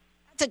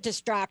 That's a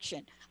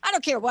distraction. I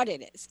don't care what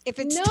it is. If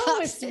it no,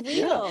 stops, it's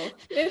real.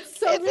 It's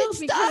so real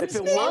because if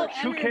it works,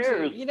 who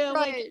cares? You know,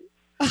 right.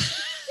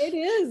 It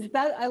is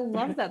that. I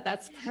love that.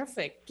 That's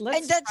perfect.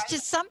 And that's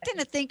just something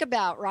to think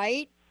about,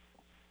 right?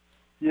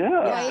 Yeah,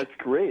 right? That's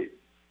great.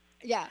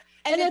 Yeah,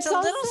 and it's a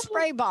little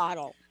spray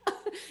bottle. I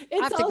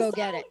have to go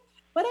get it.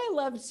 What I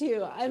love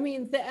too, I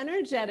mean, the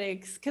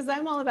energetics, because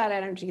I'm all about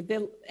energy,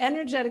 the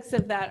energetics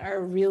of that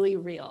are really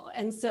real.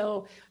 And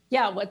so,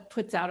 yeah, what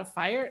puts out a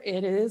fire?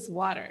 It is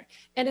water.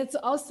 And it's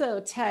also,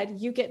 Ted,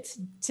 you get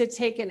to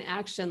take an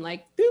action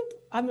like, boop,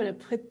 I'm going to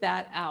put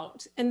that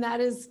out. And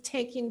that is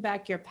taking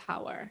back your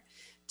power.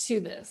 to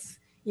this,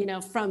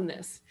 from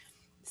this.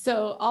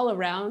 So all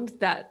around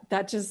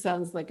that just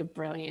sounds like a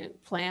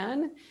brilliant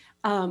plan.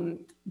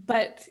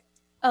 But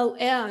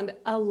and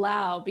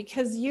allow,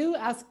 because you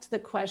asked the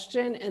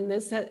question, and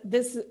this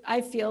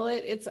I feel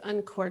it's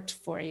uncorked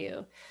for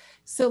you.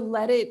 So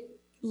let it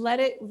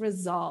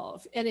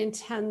resolve and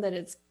intend that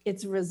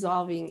it's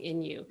resolving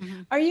in you.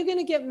 Mm-hmm. Are you going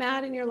to get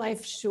mad in your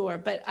life? Sure.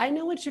 But I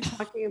know what you're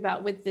talking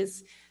about with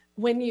this,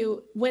 when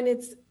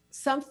it's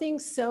something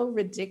so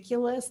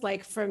ridiculous,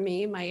 like for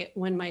me,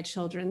 when my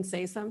children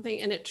say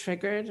something and it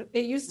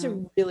used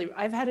to really,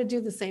 I've had to do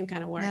the same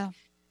kind of work. Yeah.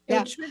 It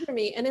would trigger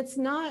me, and it's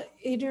not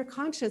in your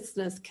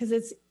consciousness, because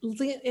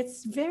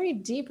it's very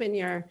deep in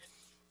your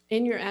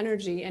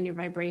energy and your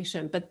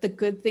vibration. But the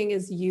good thing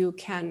is you've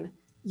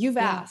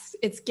asked,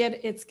 it's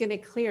going to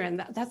clear.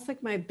 And that's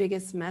like my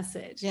biggest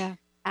message. Yeah.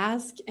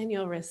 Ask and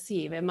you'll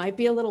receive. It might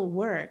be a little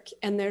work,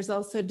 and there's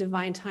also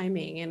divine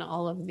timing in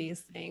all of these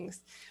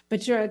things,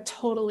 but you're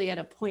totally at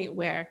a point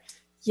where,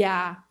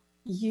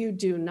 you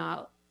do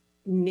not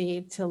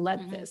need to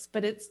let this,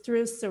 but it's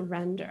through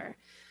surrender.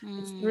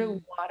 It's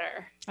through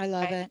water. I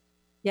love it.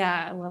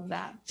 Yeah, I love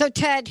that. So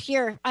Ted,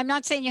 here, I'm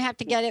not saying you have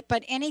to get it,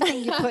 but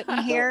anything you put in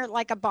here,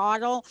 like a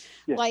bottle,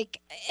 I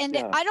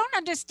don't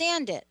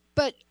understand it,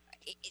 but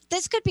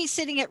this could be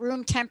sitting at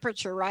room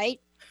temperature, right?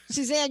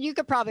 Suzanne, you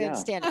could probably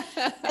understand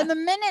it. And the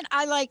minute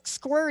I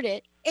squirt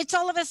it, it's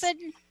all of a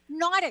sudden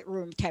not at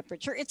room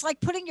temperature. It's like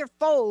putting your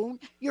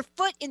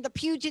foot in the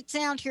Puget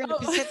Sound here in the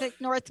Pacific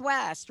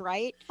Northwest,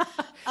 right?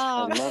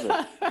 I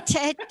love it.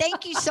 Ted,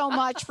 thank you so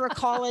much for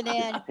calling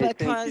in,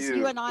 because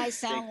you and I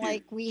sound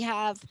like we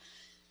have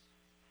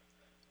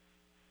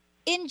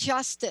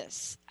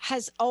injustice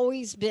has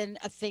always been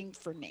a thing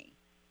for me.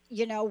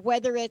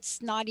 Whether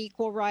it's not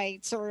equal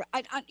rights or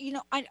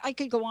I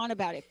could go on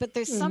about it, but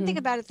there's something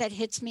about it that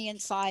hits me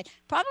inside,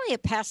 probably a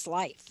past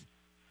life,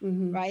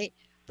 right?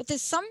 But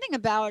there's something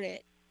about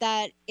it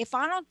that if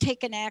I don't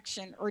take an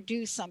action or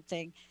do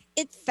something,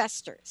 it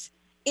festers.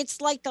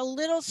 It's like a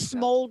little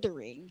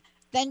smoldering,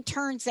 then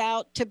turns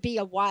out to be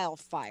a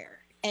wildfire.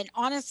 And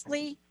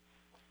honestly,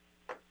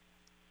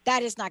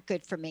 that is not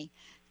good for me.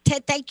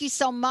 Ted, thank you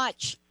so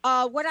much.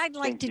 What I'd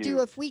like to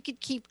do, if we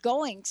could keep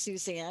going,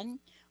 Suzanne,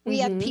 we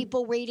have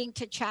people waiting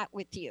to chat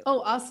with you.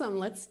 Oh, awesome.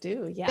 Let's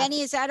do. Yeah.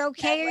 Benny, is that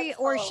okay?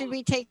 Or should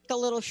we take a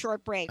little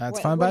short break? That's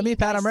fine by me,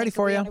 Pat. I'm ready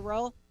for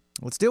you.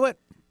 Let's do it.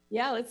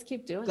 Yeah, let's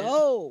keep doing it.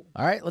 Go.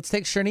 All right, let's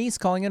take Shanice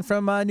calling in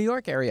from New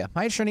York area.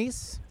 Hi,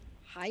 Shanice.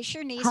 Hi,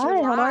 Shanice. Hi,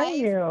 how are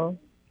you?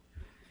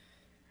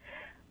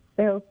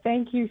 So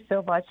thank you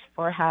so much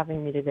for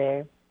having me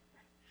today.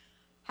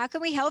 How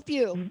can we help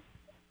you?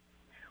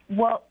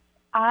 Well,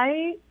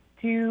 I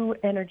do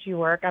energy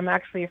work. I'm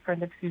actually a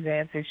friend of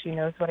Suzanne, so she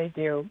knows what I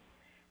do.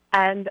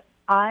 And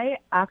I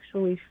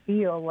actually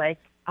feel like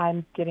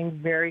I'm getting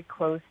very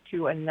close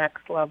to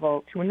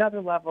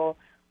another level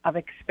of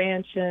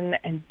expansion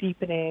and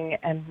deepening,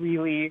 and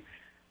really,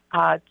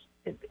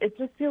 it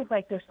just feels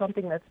like there's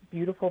something that's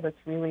beautiful, that's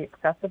really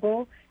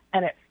accessible,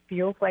 and it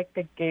feels like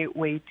the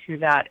gateway to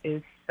that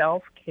is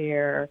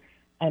self-care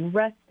and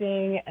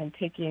resting and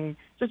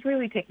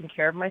really taking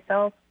care of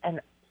myself. And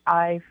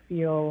I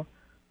feel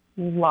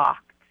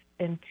locked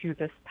into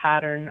this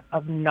pattern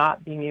of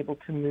not being able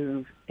to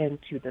move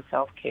into the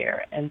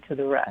self-care and to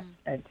the rest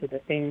and to the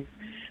things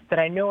that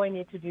I know I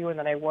need to do and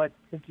that I want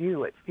to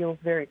do. It feels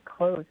very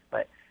close,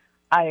 but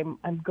I'm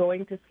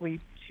going to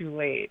sleep too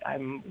late.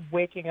 I'm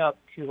waking up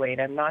too late.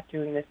 I'm not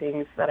doing the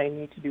things that I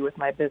need to do with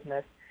my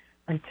business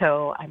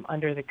until I'm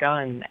under the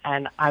gun.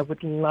 And I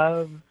would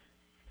love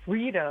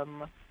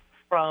freedom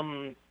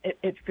from it.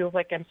 It feels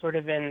like I'm sort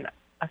of in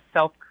a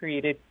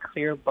self-created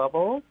clear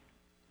bubble,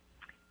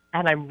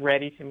 and I'm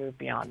ready to move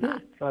beyond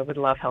that. So I would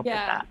love help with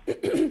that.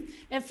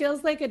 It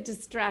feels like a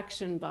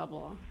distraction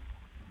bubble.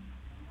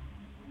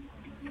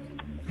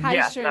 Hi,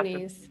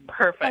 Shanice.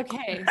 Perfect.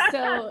 Okay,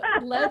 so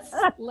let's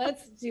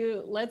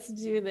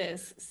do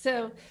this.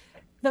 So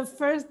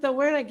the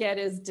word I get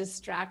is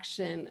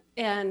distraction,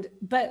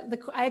 but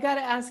I got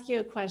to ask you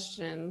a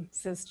question,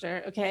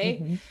 sister.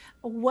 Okay,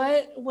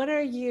 what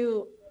are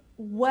you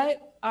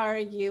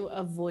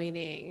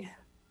avoiding?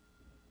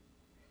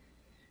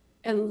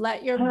 And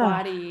let your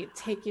body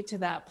take you to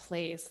that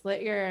place.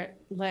 Let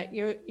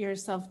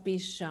yourself be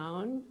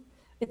shown.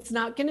 It's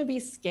not going to be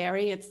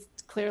scary. It's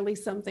clearly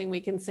something we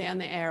can say on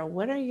the air.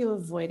 What are you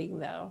avoiding,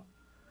 though?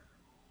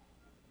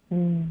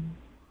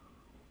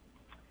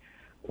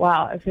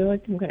 Wow, I feel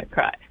like I'm going to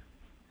cry.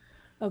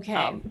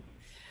 Okay,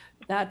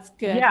 that's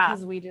good,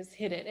 because we just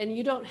hit it. And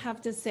you don't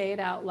have to say it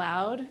out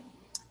loud,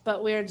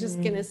 but we're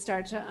just going to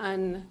start to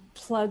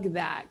unplug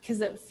that, because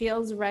it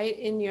feels right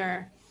in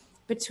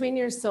between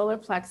your solar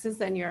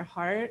plexus and your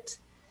heart.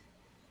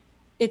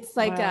 It's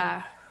like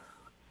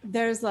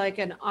there's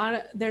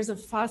a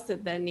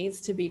faucet that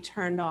needs to be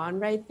turned on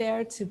right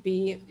there to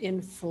be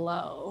in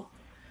flow.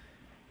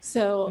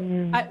 So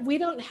we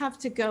don't have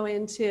to go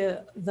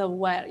into the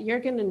what.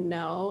 You're going to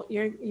know.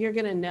 You're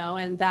going to know,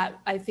 and that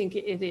I think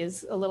it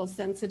is a little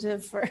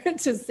sensitive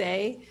to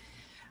say.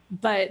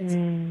 But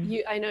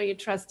I know you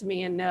trust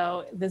me and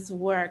know this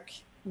work,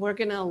 we're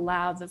going to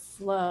allow the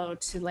flow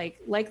to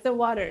like the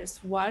waters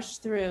wash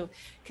through,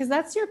 because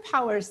that's your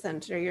power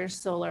center, your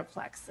solar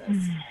plexus.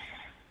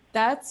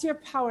 That's your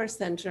power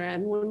center.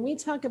 And when we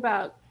talk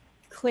about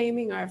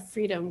claiming our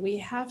freedom, we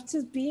have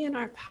to be in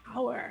our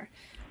power,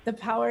 the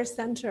power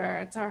center.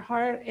 It's our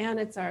heart and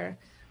it's our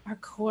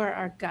core,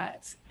 our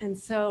gut. And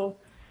so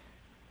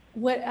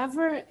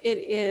whatever it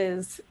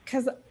is,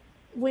 because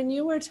when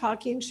you were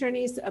talking,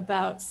 Shernise,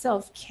 about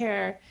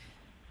self-care,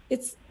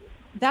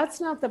 that's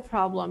not the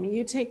problem.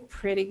 You take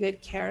pretty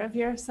good care of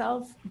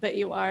yourself, but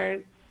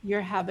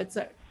your habits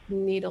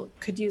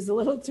could use a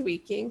little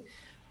tweaking,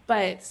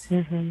 but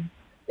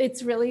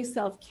it's really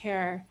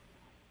self-care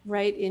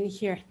right in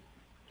here,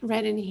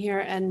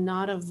 and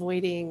not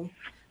avoiding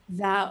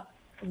that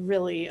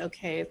really,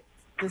 okay,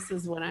 this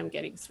is what I'm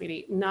getting,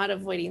 sweetie, not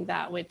avoiding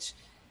that which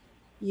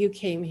you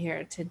came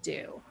here to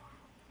do.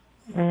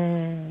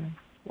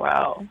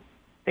 Wow.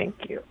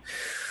 Thank you.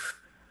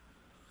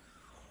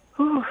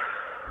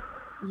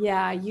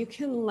 Yeah, you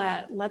can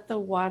let the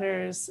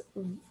waters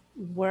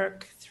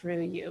work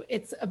through you.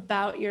 It's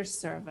about your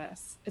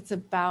service. It's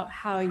about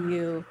how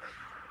you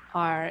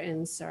are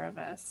in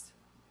service.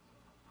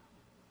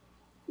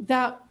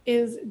 Do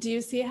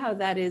you see how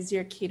that is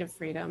your key to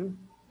freedom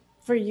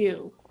for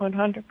you?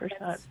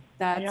 100%.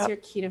 That's your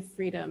key to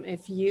freedom.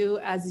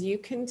 As you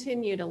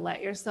continue to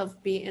let yourself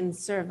be in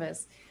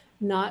service,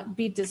 not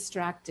be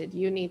distracted.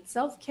 You need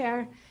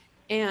self-care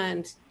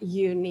and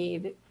you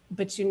need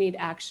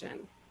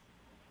action.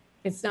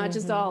 It's not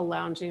just all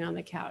lounging on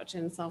the couch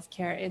and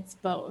self-care. It's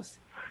both.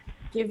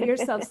 Give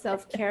yourself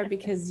self-care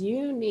because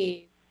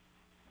you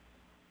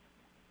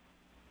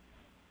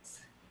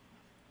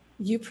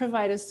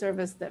provide a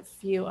service that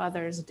few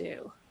others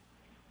do.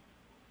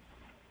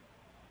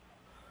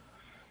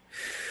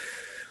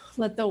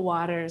 Let the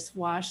waters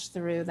wash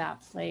through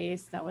that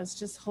place that was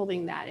just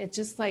holding that. It's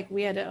just like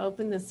we had to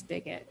open the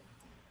spigot.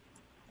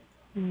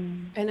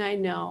 And I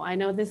know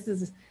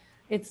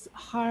it's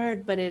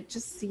hard, but it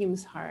just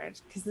seems hard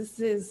because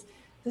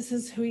this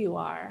is who you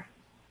are.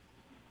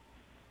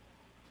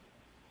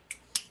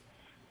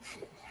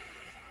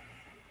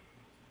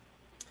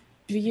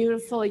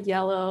 Beautiful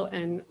yellow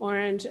and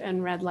orange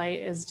and red light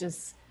is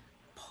just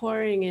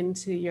pouring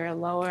into your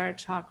lower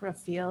chakra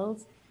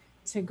field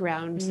to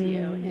ground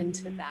you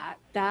into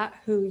that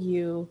who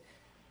you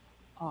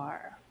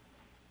are.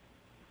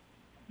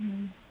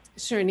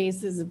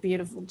 Shernise is a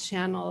beautiful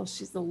channel.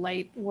 She's a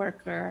light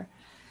worker.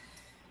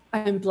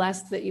 I'm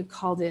blessed that you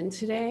called in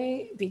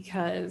today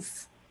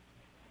because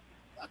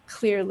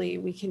clearly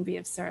we can be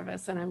of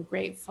service, and I'm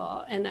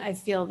grateful. And I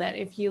feel that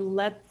if you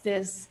let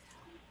this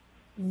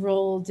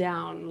roll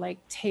down, like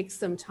take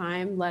some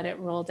time, let it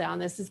roll down.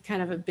 This is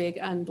kind of a big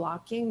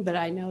unblocking, but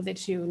I know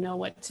that you know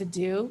what to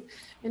do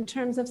in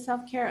terms of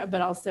self-care,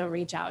 but also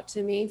reach out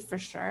to me for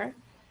sure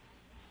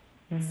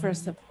for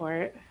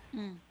support.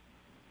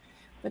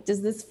 But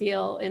does this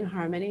feel in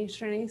harmony,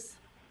 Shernise?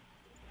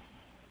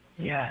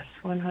 Yes,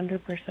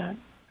 100%.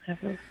 That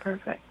feels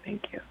perfect.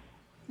 Thank you.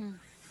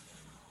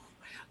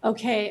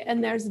 Okay,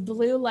 and there's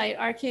blue light.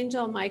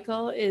 Archangel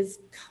Michael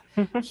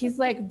he's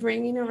like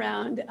bringing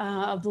around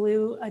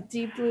a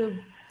deep blue,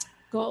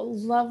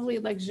 lovely,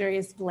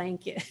 luxurious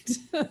blanket.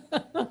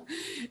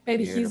 And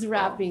he's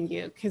wrapping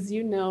you because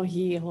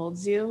he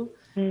holds you.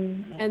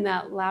 And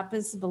that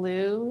lapis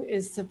blue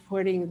is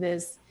supporting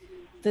this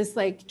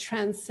like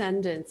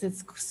transcendence.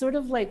 It's sort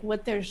of like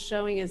what they're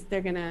showing is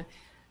they're going to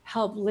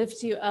help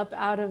lift you up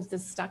out of the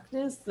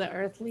stuckness, the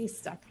earthly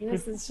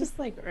stuckness. It's just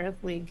like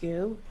earthly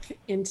goo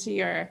into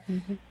you're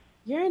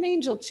an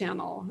angel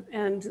channel,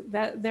 and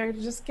that they're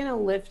just going to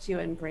lift you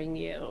and bring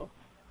you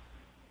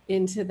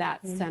into that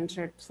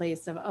centered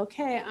place of,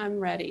 okay, I'm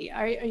ready.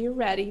 Are you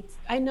ready?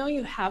 I know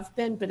you have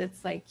been, but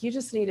it's like, you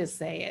just need to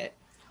say it.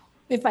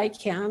 If I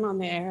can on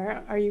the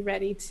air, are you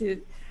ready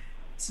to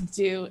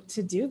do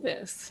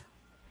this?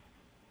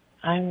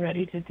 I'm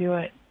ready to do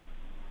it.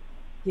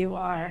 You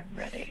are. I'm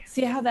ready.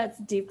 See how that's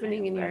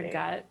deepening in your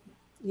gut?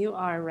 You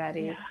are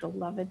ready,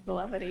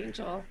 beloved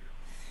angel.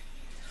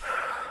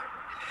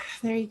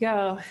 There you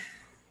go.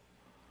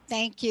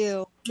 Thank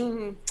you.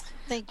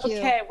 Thank you.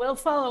 Okay, we'll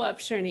follow up,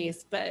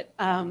 Shernise, but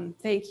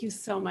thank you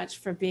so much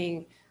for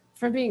being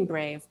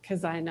brave,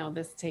 because I know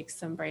this takes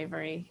some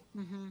bravery,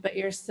 but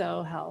you're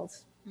so held,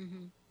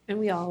 and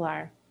we all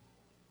are.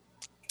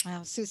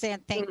 Wow,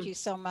 Suzanne, thank you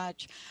so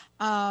much.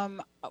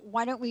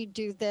 Why don't we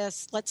do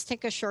this? Let's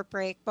take a short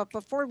break. But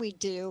before we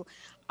do,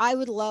 I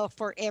would love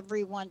for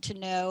everyone to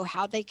know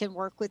how they can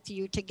work with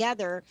you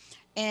together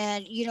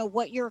and,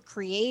 what you're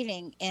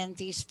creating in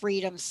these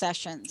freedom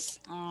sessions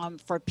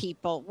for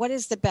people. What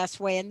is the best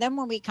way? And then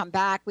when we come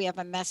back, we have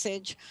a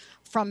message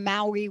from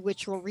Maui,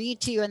 which we'll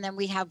read to you. And then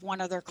we have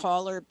one other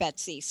caller,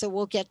 Betsy. So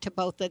we'll get to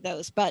both of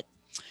those. But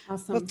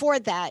before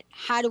that,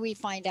 how do we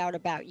find out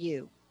about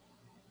you?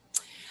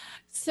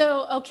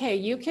 So, okay,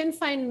 you can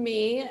find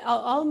me.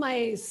 All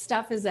my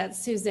stuff is at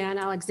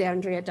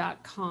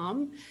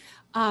SuzanneAlexandria.com.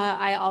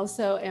 I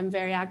also am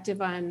very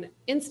active on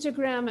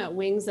Instagram at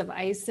Wings of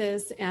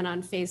Isis and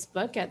on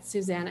Facebook at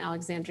Suzanne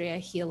Alexandria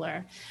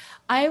Healer.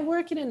 I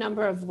work in a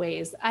number of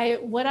ways.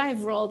 What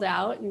I've rolled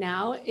out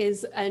now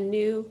is a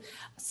new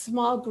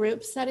small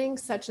group setting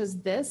such as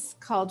this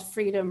called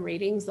Freedom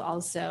Readings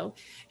also.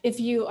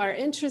 If you are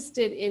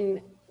interested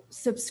in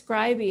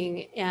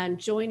subscribing and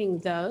joining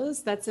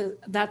those, that's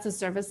a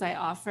service I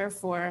offer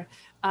for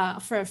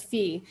a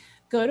fee.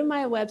 Go to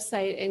my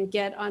website and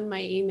get on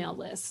my email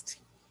list.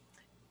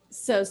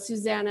 So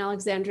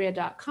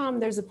SuzanneAlexandria.com,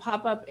 there's a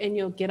pop-up and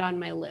you'll get on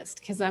my list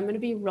because I'm going to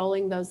be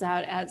rolling those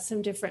out at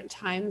some different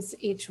times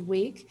each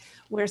week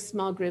where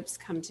small groups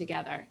come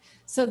together.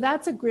 So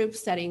that's a group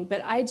setting,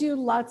 but I do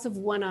lots of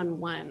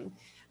one-on-one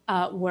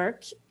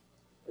work.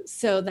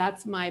 So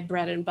that's my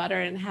bread and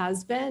butter and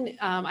has been.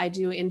 I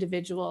do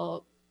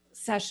individual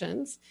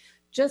sessions,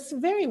 just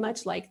very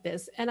much like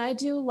this. And I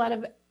do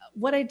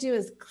what I do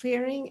is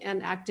clearing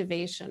and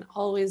activation,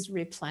 always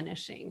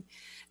replenishing.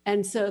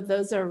 And so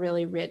those are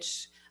really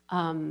rich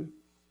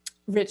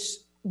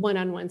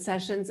one-on-one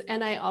sessions.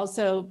 And I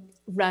also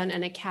run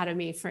an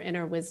academy for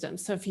inner wisdom.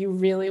 So if you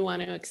really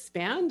want to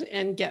expand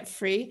and get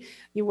free,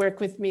 you work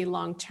with me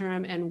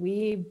long-term and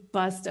we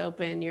bust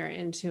open your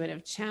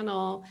intuitive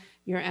channel,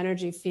 your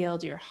energy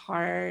field, your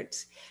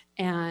heart,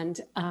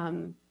 and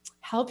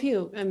help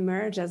you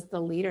emerge as the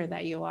leader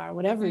that you are,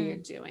 whatever you're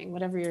doing,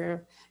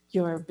 whatever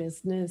your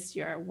business,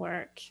 your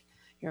work,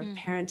 your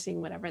parenting,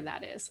 whatever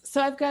that is. So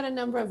I've got a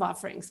number of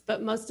offerings,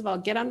 but most of all,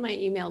 get on my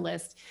email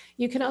list.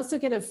 You can also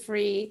get a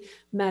free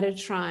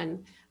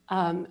Metatron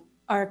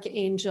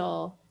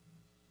Archangel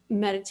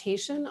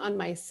meditation on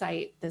my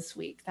site this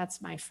week.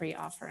 That's my free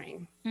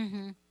offering.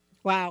 Mm-hmm.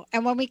 Wow.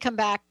 And when we come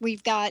back,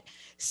 we've got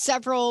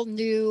several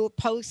new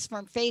posts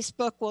from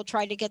Facebook. We'll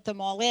try to get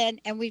them all in.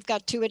 And we've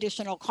got 2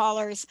 additional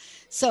callers.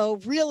 So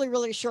really,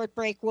 really short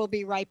break. We'll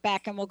be right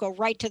back and we'll go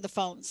right to the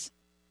phones.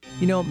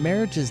 You know,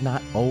 marriage is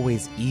not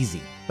always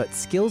easy, but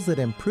skills that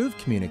improve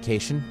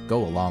communication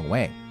go a long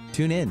way.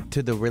 Tune in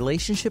to the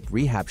Relationship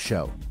Rehab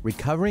Show,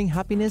 Recovering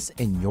Happiness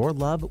in Your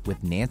Love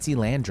with Nancy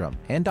Landrum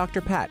and Dr.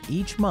 Pat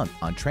each month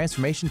on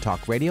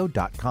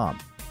TransformationTalkRadio.com.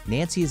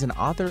 Nancy is an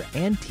author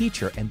and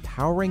teacher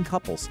empowering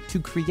couples to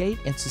create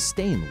and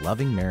sustain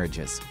loving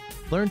marriages.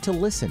 Learn to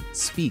listen,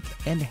 speak,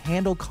 and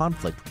handle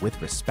conflict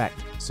with respect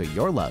so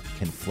your love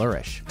can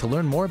flourish. To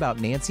learn more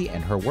about Nancy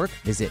and her work,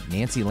 visit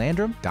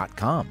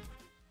nancylandrum.com.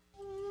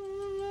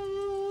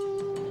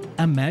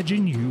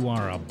 Imagine you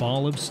are a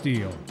ball of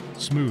steel,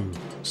 smooth,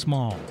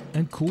 small,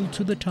 and cool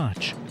to the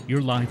touch.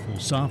 Your life will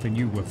soften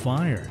you with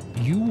fire.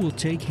 You will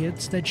take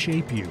hits that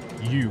shape you.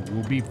 You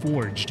will be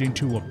forged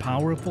into a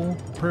powerful,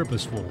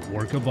 purposeful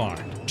work of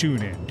art.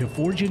 Tune in to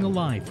Forging a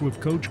Life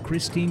with Coach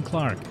Christine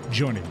Clark,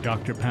 joining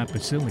Dr. Pat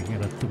Baccili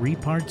in a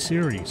 3-part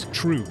series,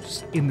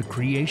 Truths in the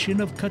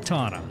Creation of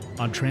Katana,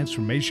 on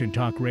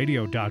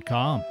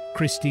TransformationTalkRadio.com.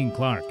 Christine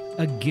Clark,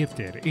 a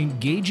gifted,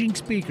 engaging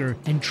speaker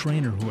and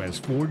trainer who has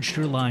forged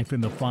her life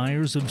in the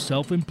fires of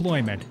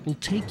self-employment, will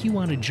take you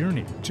on a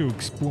journey to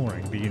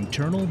exploring the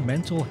internal,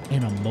 mental,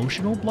 and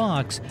emotional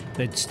blocks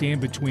that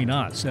stand between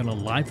us and a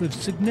life of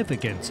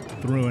significance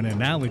through an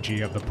analogy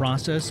of the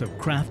process of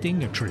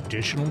crafting a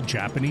traditional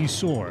Japanese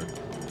sword,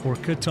 or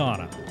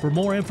katana. For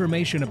more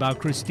information about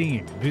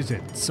Christine,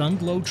 visit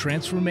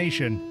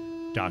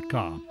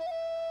sunglowtransformation.com.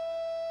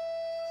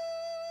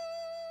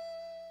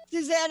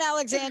 Suzanne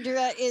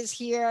Alexandria is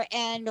here,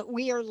 and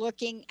we are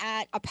looking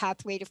at A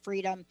Pathway to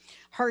Freedom.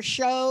 Her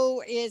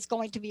show is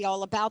going to be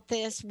all about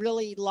this,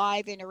 really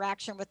live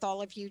interaction with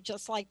all of you,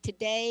 just like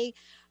today.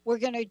 We're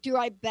going to do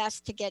our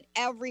best to get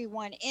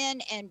everyone in.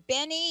 And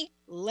Benny,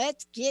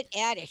 let's get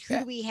at it.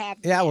 Who do we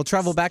have next? We'll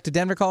travel back to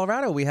Denver,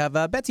 Colorado. We have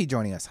Betsy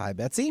joining us. Hi,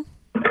 Betsy.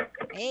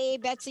 Hey,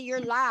 Betsy, you're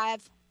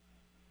live.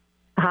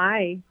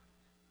 Hi.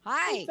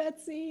 Hi,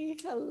 Betsy.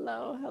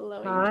 Hello.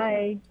 Angel.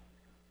 Hi.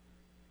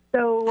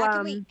 So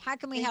how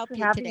can we help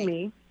you today?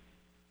 Me.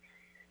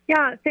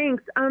 Yeah,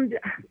 thanks.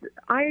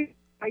 I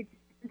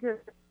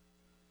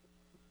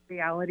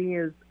reality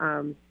is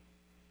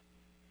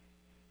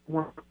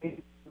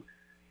wanting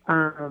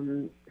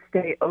to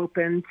stay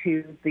open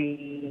to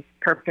the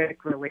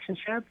perfect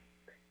relationship,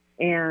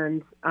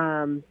 and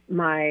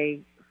my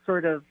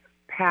sort of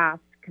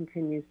past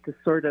continues to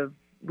sort of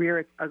rear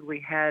its ugly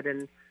head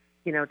and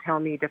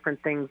tell me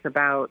different things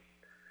about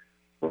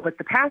what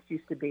the past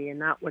used to be and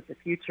not what the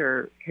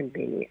future can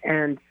be.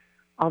 And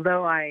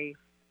although I'm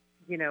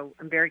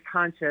very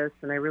conscious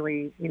and I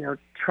really,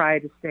 try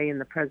to stay in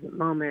the present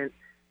moment,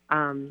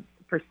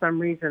 for some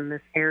reason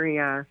this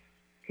area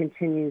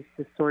continues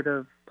to sort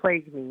of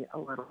plague me a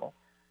little.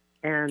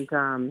 And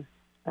I'm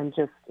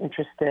just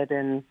interested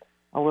in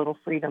a little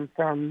freedom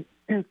from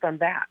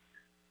that.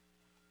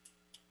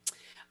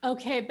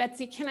 Okay,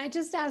 Betsy, can I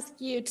just ask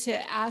you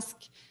to ask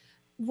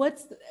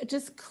what's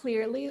just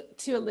clearly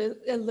to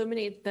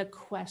illuminate the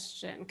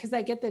question, because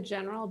I get the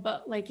general,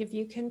 but like if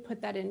you can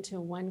put that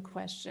into one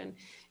question,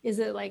 is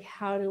it like,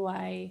 how do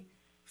I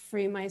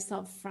free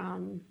myself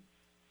from,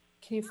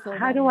 can you fill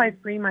how do I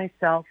free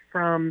myself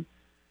from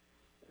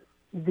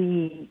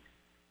the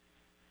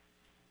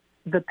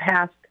the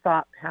past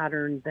thought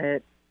pattern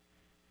that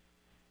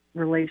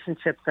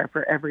relationships are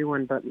for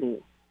everyone but me.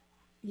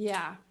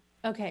 Yeah.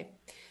 Okay.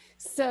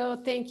 So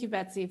thank you,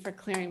 Betsy, for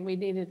clearing. We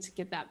needed to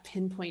get that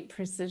pinpoint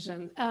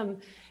precision.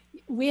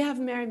 We have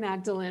Mary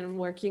Magdalene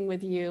working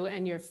with you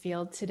and your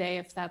field today,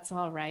 if that's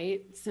all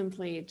right.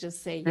 Simply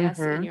just say yes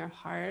in your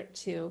heart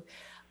to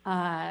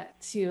a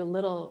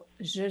little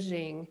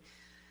zhuzhing.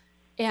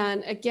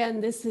 And again,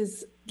 this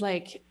is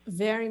like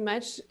very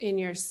much in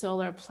your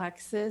solar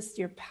plexus,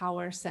 your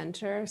power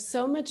center.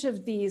 So much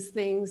of these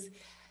things,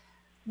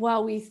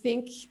 while we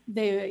think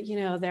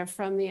they're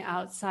from the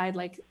outside,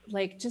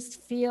 like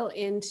just feel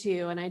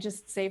into, and I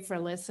just say for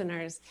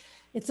listeners,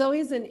 it's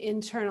always an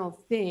internal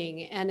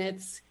thing. And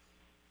it's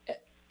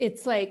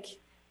like,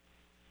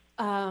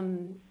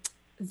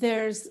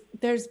 there's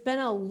been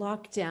a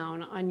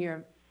lockdown on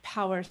your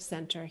power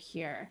center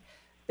here,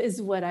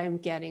 is what I'm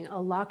getting, a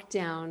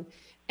lockdown.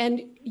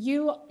 And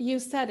you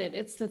said it,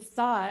 it's the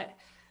thought,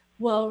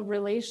 well,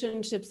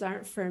 relationships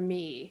aren't for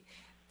me,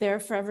 they're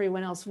for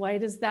everyone else. Why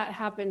does that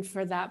happen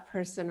for that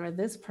person or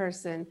this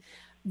person?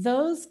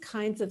 Those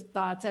kinds of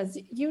thoughts, as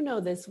you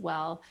know this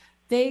well,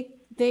 they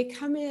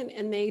come in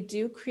and they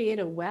do create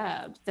a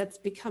web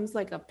that becomes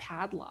like a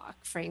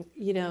padlock, Frank,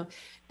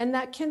 and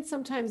that can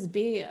sometimes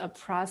be a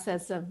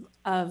process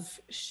of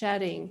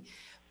shedding.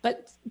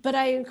 But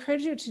I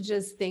encourage you to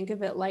just think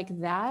of it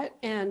like that.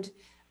 And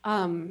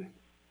I'm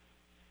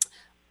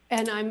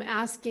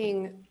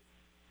asking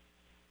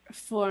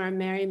for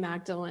Mary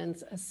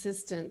Magdalene's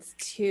assistance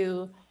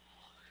to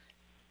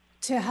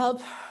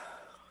help.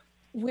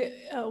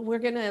 We're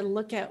going to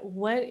look at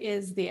what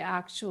is the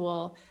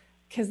actual,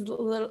 because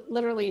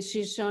literally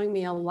she's showing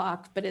me a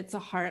lock, but it's a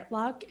heart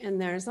lock, and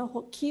there's a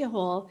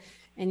keyhole,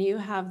 and you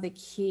have the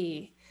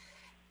key.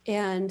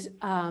 And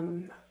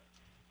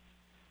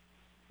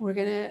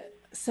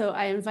so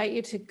I invite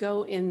you to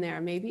go in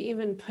there, maybe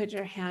even put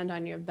your hand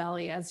on your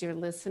belly as you're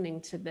listening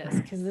to this,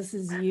 because this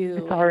is you.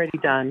 It's already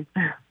done.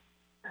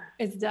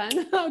 It's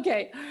done?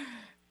 Okay.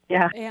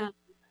 Yeah. And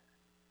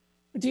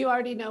do you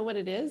already know what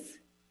it is?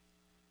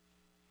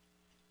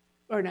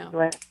 Or no?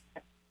 What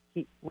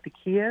the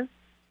key is?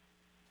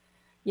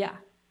 Yeah.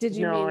 Did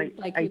you mean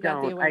like you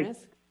got the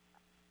awareness?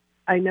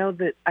 I know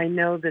that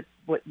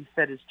what you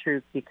said is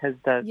true, because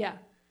the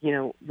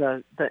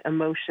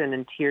emotion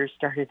and tears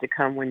started to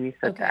come when you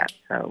said that.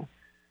 So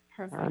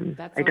perfect.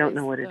 I don't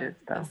know what it is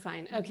though. That's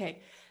fine.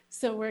 Okay.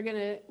 So we're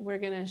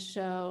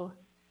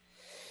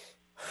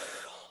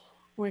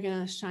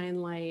gonna shine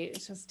light.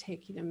 It's just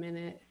taking a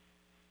minute.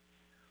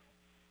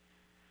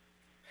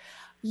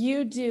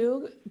 You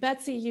do,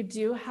 Betsy, you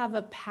do have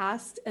a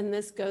past, and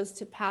this goes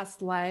to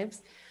past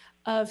lives,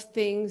 of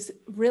things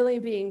really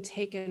being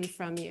taken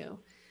from you,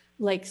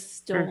 like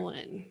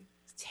stolen,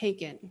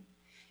 taken.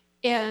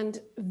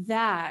 And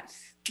that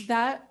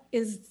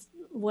is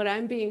what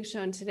I'm being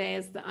shown today,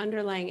 is the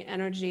underlying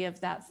energy of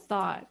that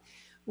thought.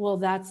 Well,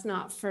 that's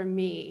not for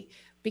me,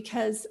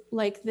 because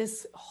like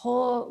this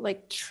whole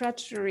like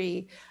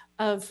treachery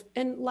of,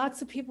 and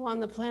lots of people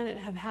on the planet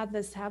have had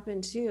this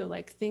happen too.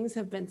 Like things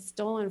have been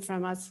stolen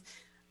from us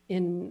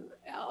in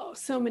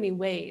so many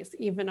ways,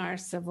 even our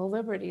civil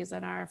liberties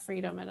and our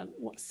freedom. And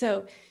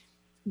so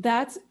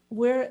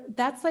we're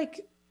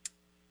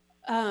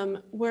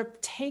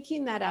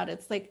taking that out.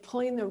 It's like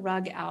pulling the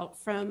rug out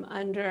from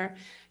under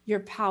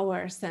your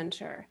power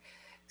center.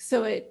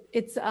 So we're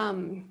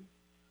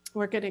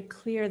going to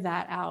clear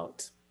that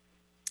out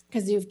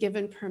because you've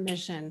given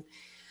permission.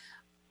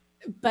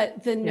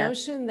 But the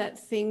notion that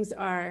things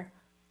are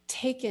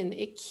taken,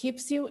 it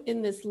keeps you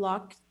in this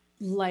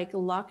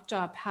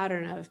lockjaw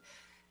pattern of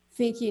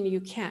thinking you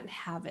can't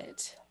have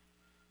it.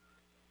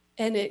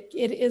 And it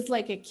is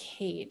like a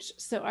cage.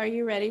 So are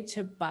you ready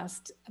to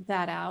bust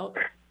that out?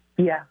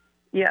 Yeah.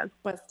 Yes.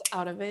 Bust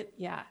out of it?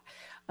 Yeah.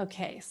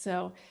 Okay.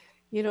 So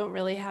you don't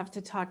really have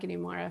to talk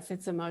anymore. If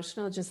it's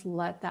emotional, just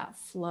let that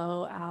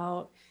flow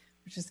out.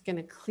 We're just going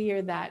to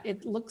clear that.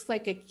 It looks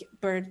like a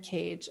bird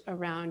cage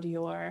around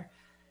your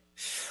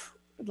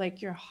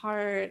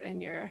heart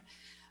and your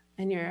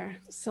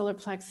solar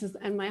plexus.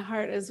 And my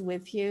heart is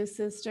with you,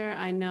 sister.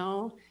 I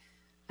know.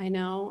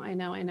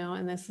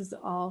 And this is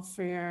all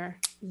for your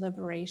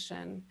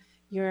liberation.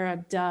 You're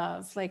a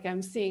dove. Like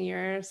I'm seeing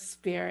your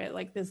spirit,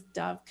 like this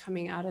dove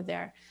coming out of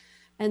there.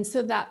 And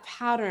so that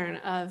pattern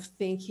of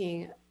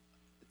thinking,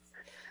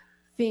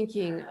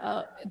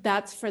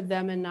 that's for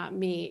them and not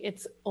me.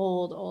 It's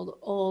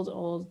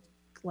old,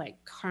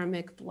 like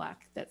karmic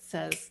black that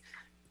says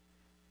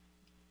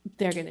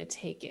they're going to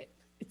take it.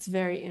 It's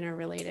very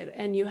interrelated.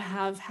 And you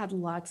have had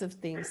lots of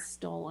things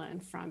stolen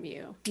from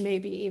you,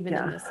 maybe even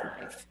in this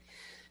life.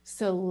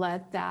 So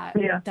let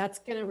that's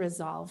going to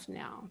resolve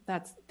now.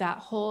 That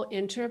whole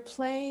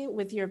interplay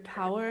with your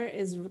power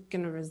is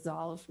going to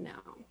resolve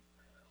now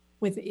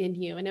within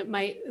you. And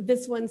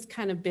this one's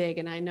kind of big,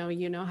 and I know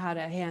you know how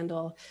to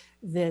handle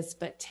this,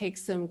 but take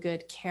some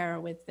good care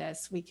with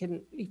this.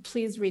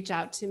 Please reach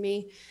out to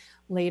me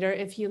later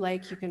if you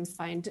like.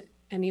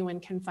 Anyone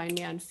can find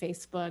me on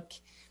Facebook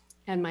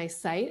and my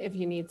site if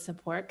you need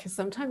support, because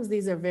sometimes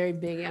these are very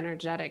big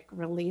energetic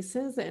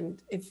releases.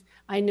 And if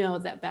I know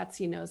that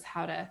Betsy knows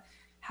how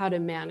to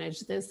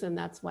manage this, and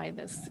that's why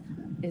this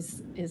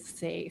is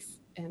safe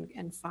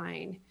and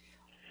fine.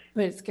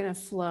 But it's going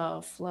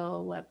to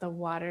flow, let the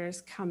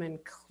waters come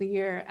and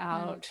clear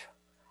out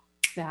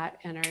that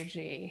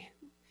energy.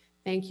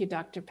 Thank you,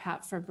 Dr.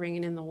 Pat, for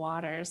bringing in the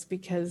waters,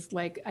 because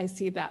like I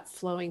see that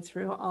flowing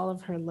through all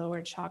of her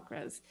lower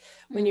chakras.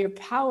 When your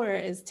power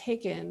is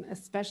taken,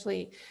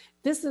 especially,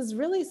 this is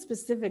really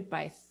specific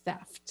by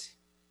theft.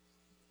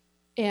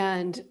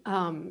 And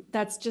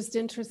that's just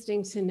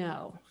interesting to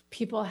know.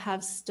 People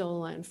have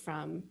stolen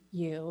from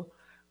you,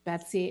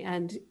 Betsy,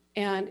 and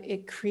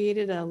it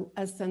created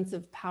a sense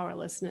of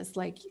powerlessness,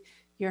 like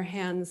your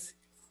hands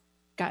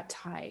got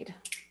tied.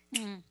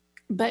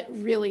 But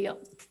really,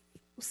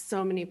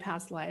 so many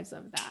past lives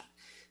of that.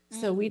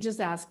 So we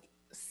just ask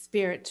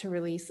Spirit to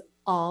release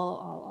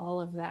all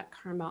of that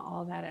karma,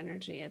 all that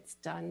energy. It's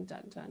done.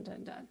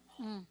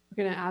 We're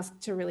going to ask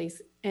to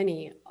release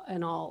any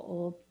and all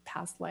old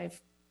past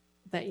life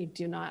that you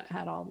do not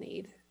at all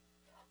need.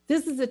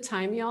 This is a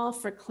time, y'all,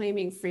 for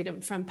claiming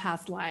freedom from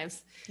past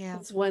lives. Yeah.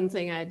 It's one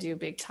thing I do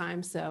big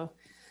time. So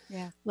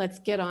let's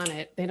get on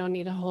it. They don't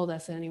need to hold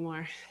us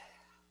anymore.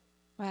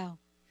 Wow.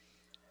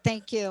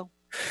 Thank you.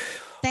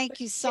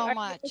 Thank you so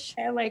much.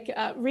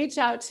 Reach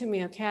out to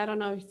me. Okay. I don't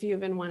know if you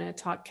even want to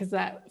talk, because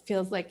that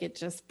feels like it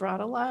just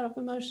brought a lot of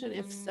emotion.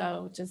 If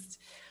so, just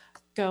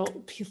go,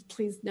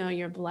 please know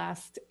you're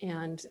blessed,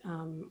 and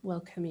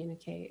we'll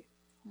communicate.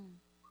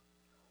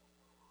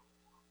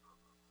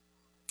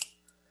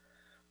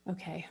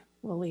 Okay,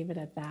 we'll leave it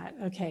at that.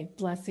 Okay,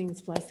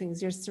 blessings.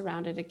 You're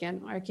surrounded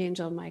again.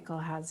 Archangel Michael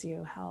has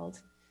you held,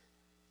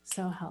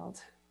 so held,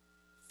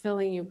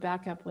 filling you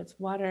back up with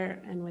water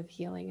and with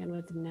healing and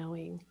with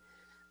knowing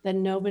that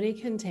nobody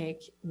can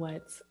take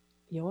what's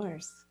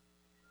yours.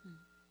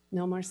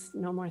 No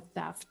more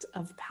theft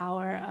of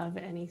power of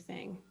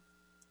anything.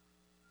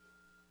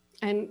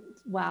 And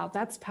wow,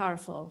 that's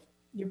powerful.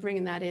 You're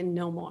bringing that in.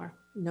 No more,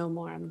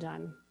 I'm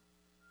done.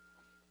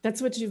 That's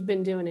what you've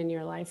been doing in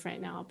your life right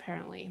now,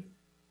 apparently.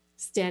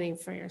 Standing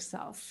for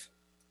yourself.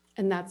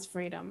 And that's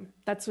freedom.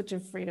 That's what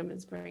your freedom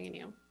is bringing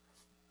you.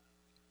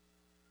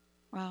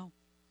 Wow.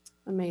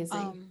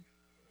 Amazing.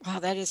 Wow,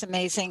 that is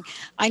amazing.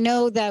 I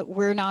know that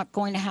we're not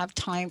going to have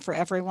time for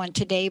everyone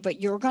today,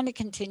 but you're going to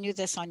continue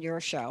this on your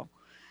show.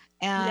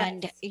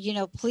 And,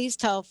 please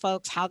tell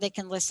folks how they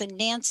can listen.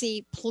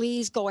 Nancy,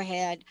 please go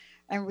ahead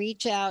and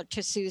reach out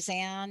to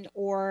Suzanne,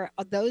 or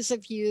those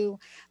of you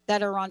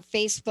that are on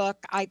Facebook.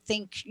 I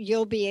think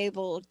you'll be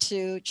able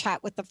to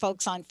chat with the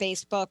folks on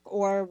Facebook,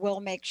 or we'll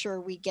make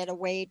sure we get a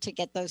way to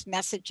get those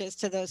messages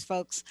to those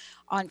folks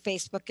on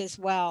Facebook as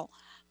well.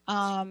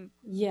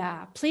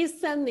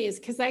 Please send these,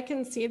 because I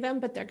can see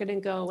them, but they're going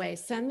to go away.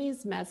 Send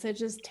these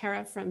messages,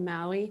 Tara from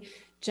Maui,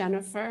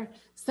 Jennifer,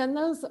 send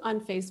those on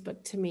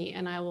Facebook to me,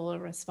 and I will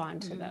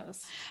respond to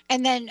those.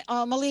 And then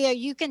Malia,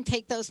 you can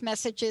take those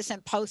messages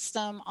and post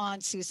them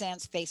on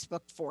Suzanne's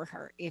Facebook for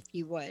her, if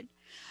you would.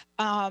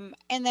 And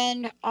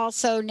then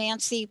also,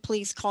 Nancy,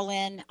 please call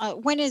in.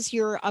 When is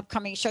your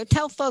upcoming show?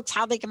 Tell folks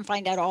how they can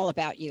find out all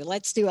about you.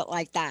 Let's do it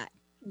like that.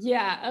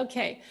 Yeah.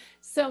 Okay.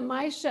 So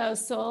my show,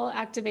 Soul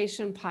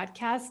Activation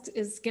Podcast,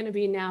 is going to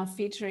be now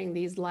featuring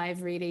these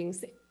live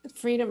readings,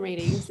 freedom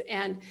readings.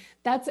 And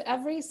that's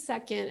every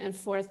second and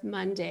fourth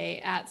Monday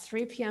at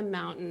 3 p.m.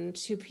 Mountain,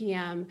 2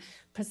 p.m.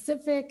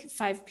 Pacific,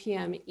 5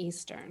 p.m.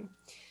 Eastern.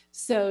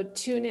 So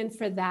tune in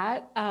for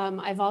that.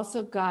 I've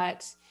also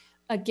got,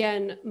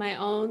 again, my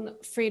own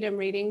freedom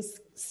readings,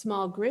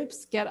 small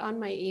groups. Get on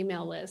my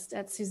email list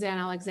at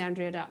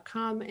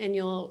SuzanneAlexandria.com, and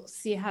you'll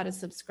see how to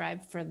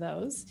subscribe for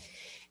those.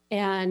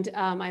 And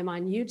I'm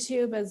on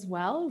YouTube as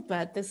well,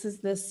 but this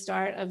is the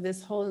start of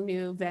this whole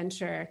new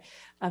venture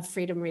of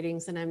freedom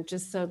readings. And I'm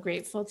just so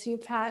grateful to you,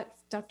 Pat,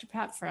 Dr.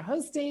 Pat, for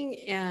hosting,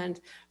 and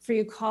for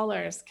you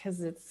callers, because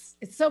it's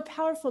so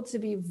powerful to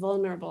be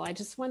vulnerable. I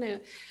just want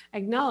to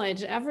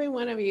acknowledge every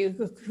one of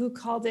you who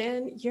called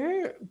in.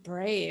 You're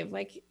brave.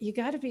 Like, you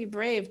got to be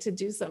brave to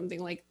do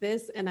something like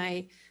this. And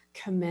I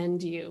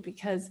commend you,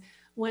 because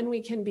when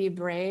we can be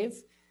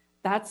brave,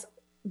 that's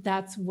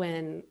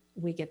when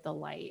we get the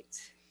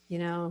light.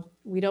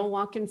 We don't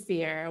walk in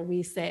fear.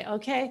 We say,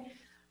 okay,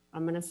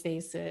 I'm going to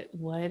face it.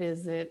 What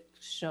is it?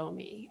 Show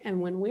me. And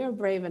when we're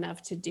brave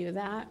enough to do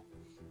that,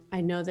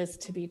 I know this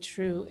to be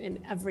true in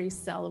every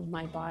cell of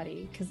my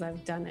body, because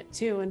I've done it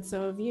too. And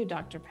so have you,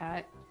 Dr.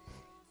 Pat.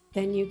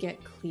 Then you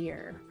get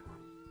clear.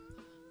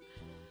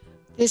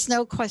 There's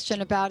no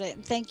question about it.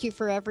 And thank you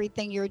for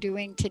everything you're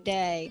doing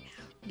today,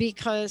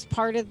 because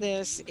part of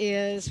this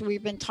is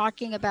we've been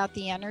talking about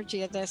the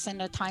energy of this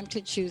and a time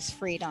to choose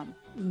freedom.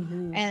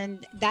 Mm-hmm.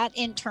 And that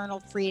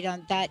internal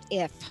freedom, that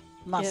if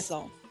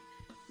muscle,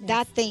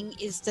 that thing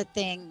is the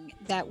thing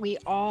that we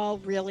all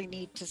really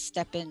need to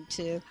step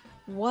into.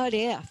 What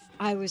if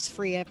I was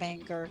free of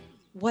anger?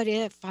 What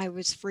if I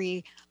was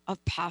free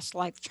of past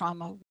life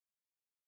trauma?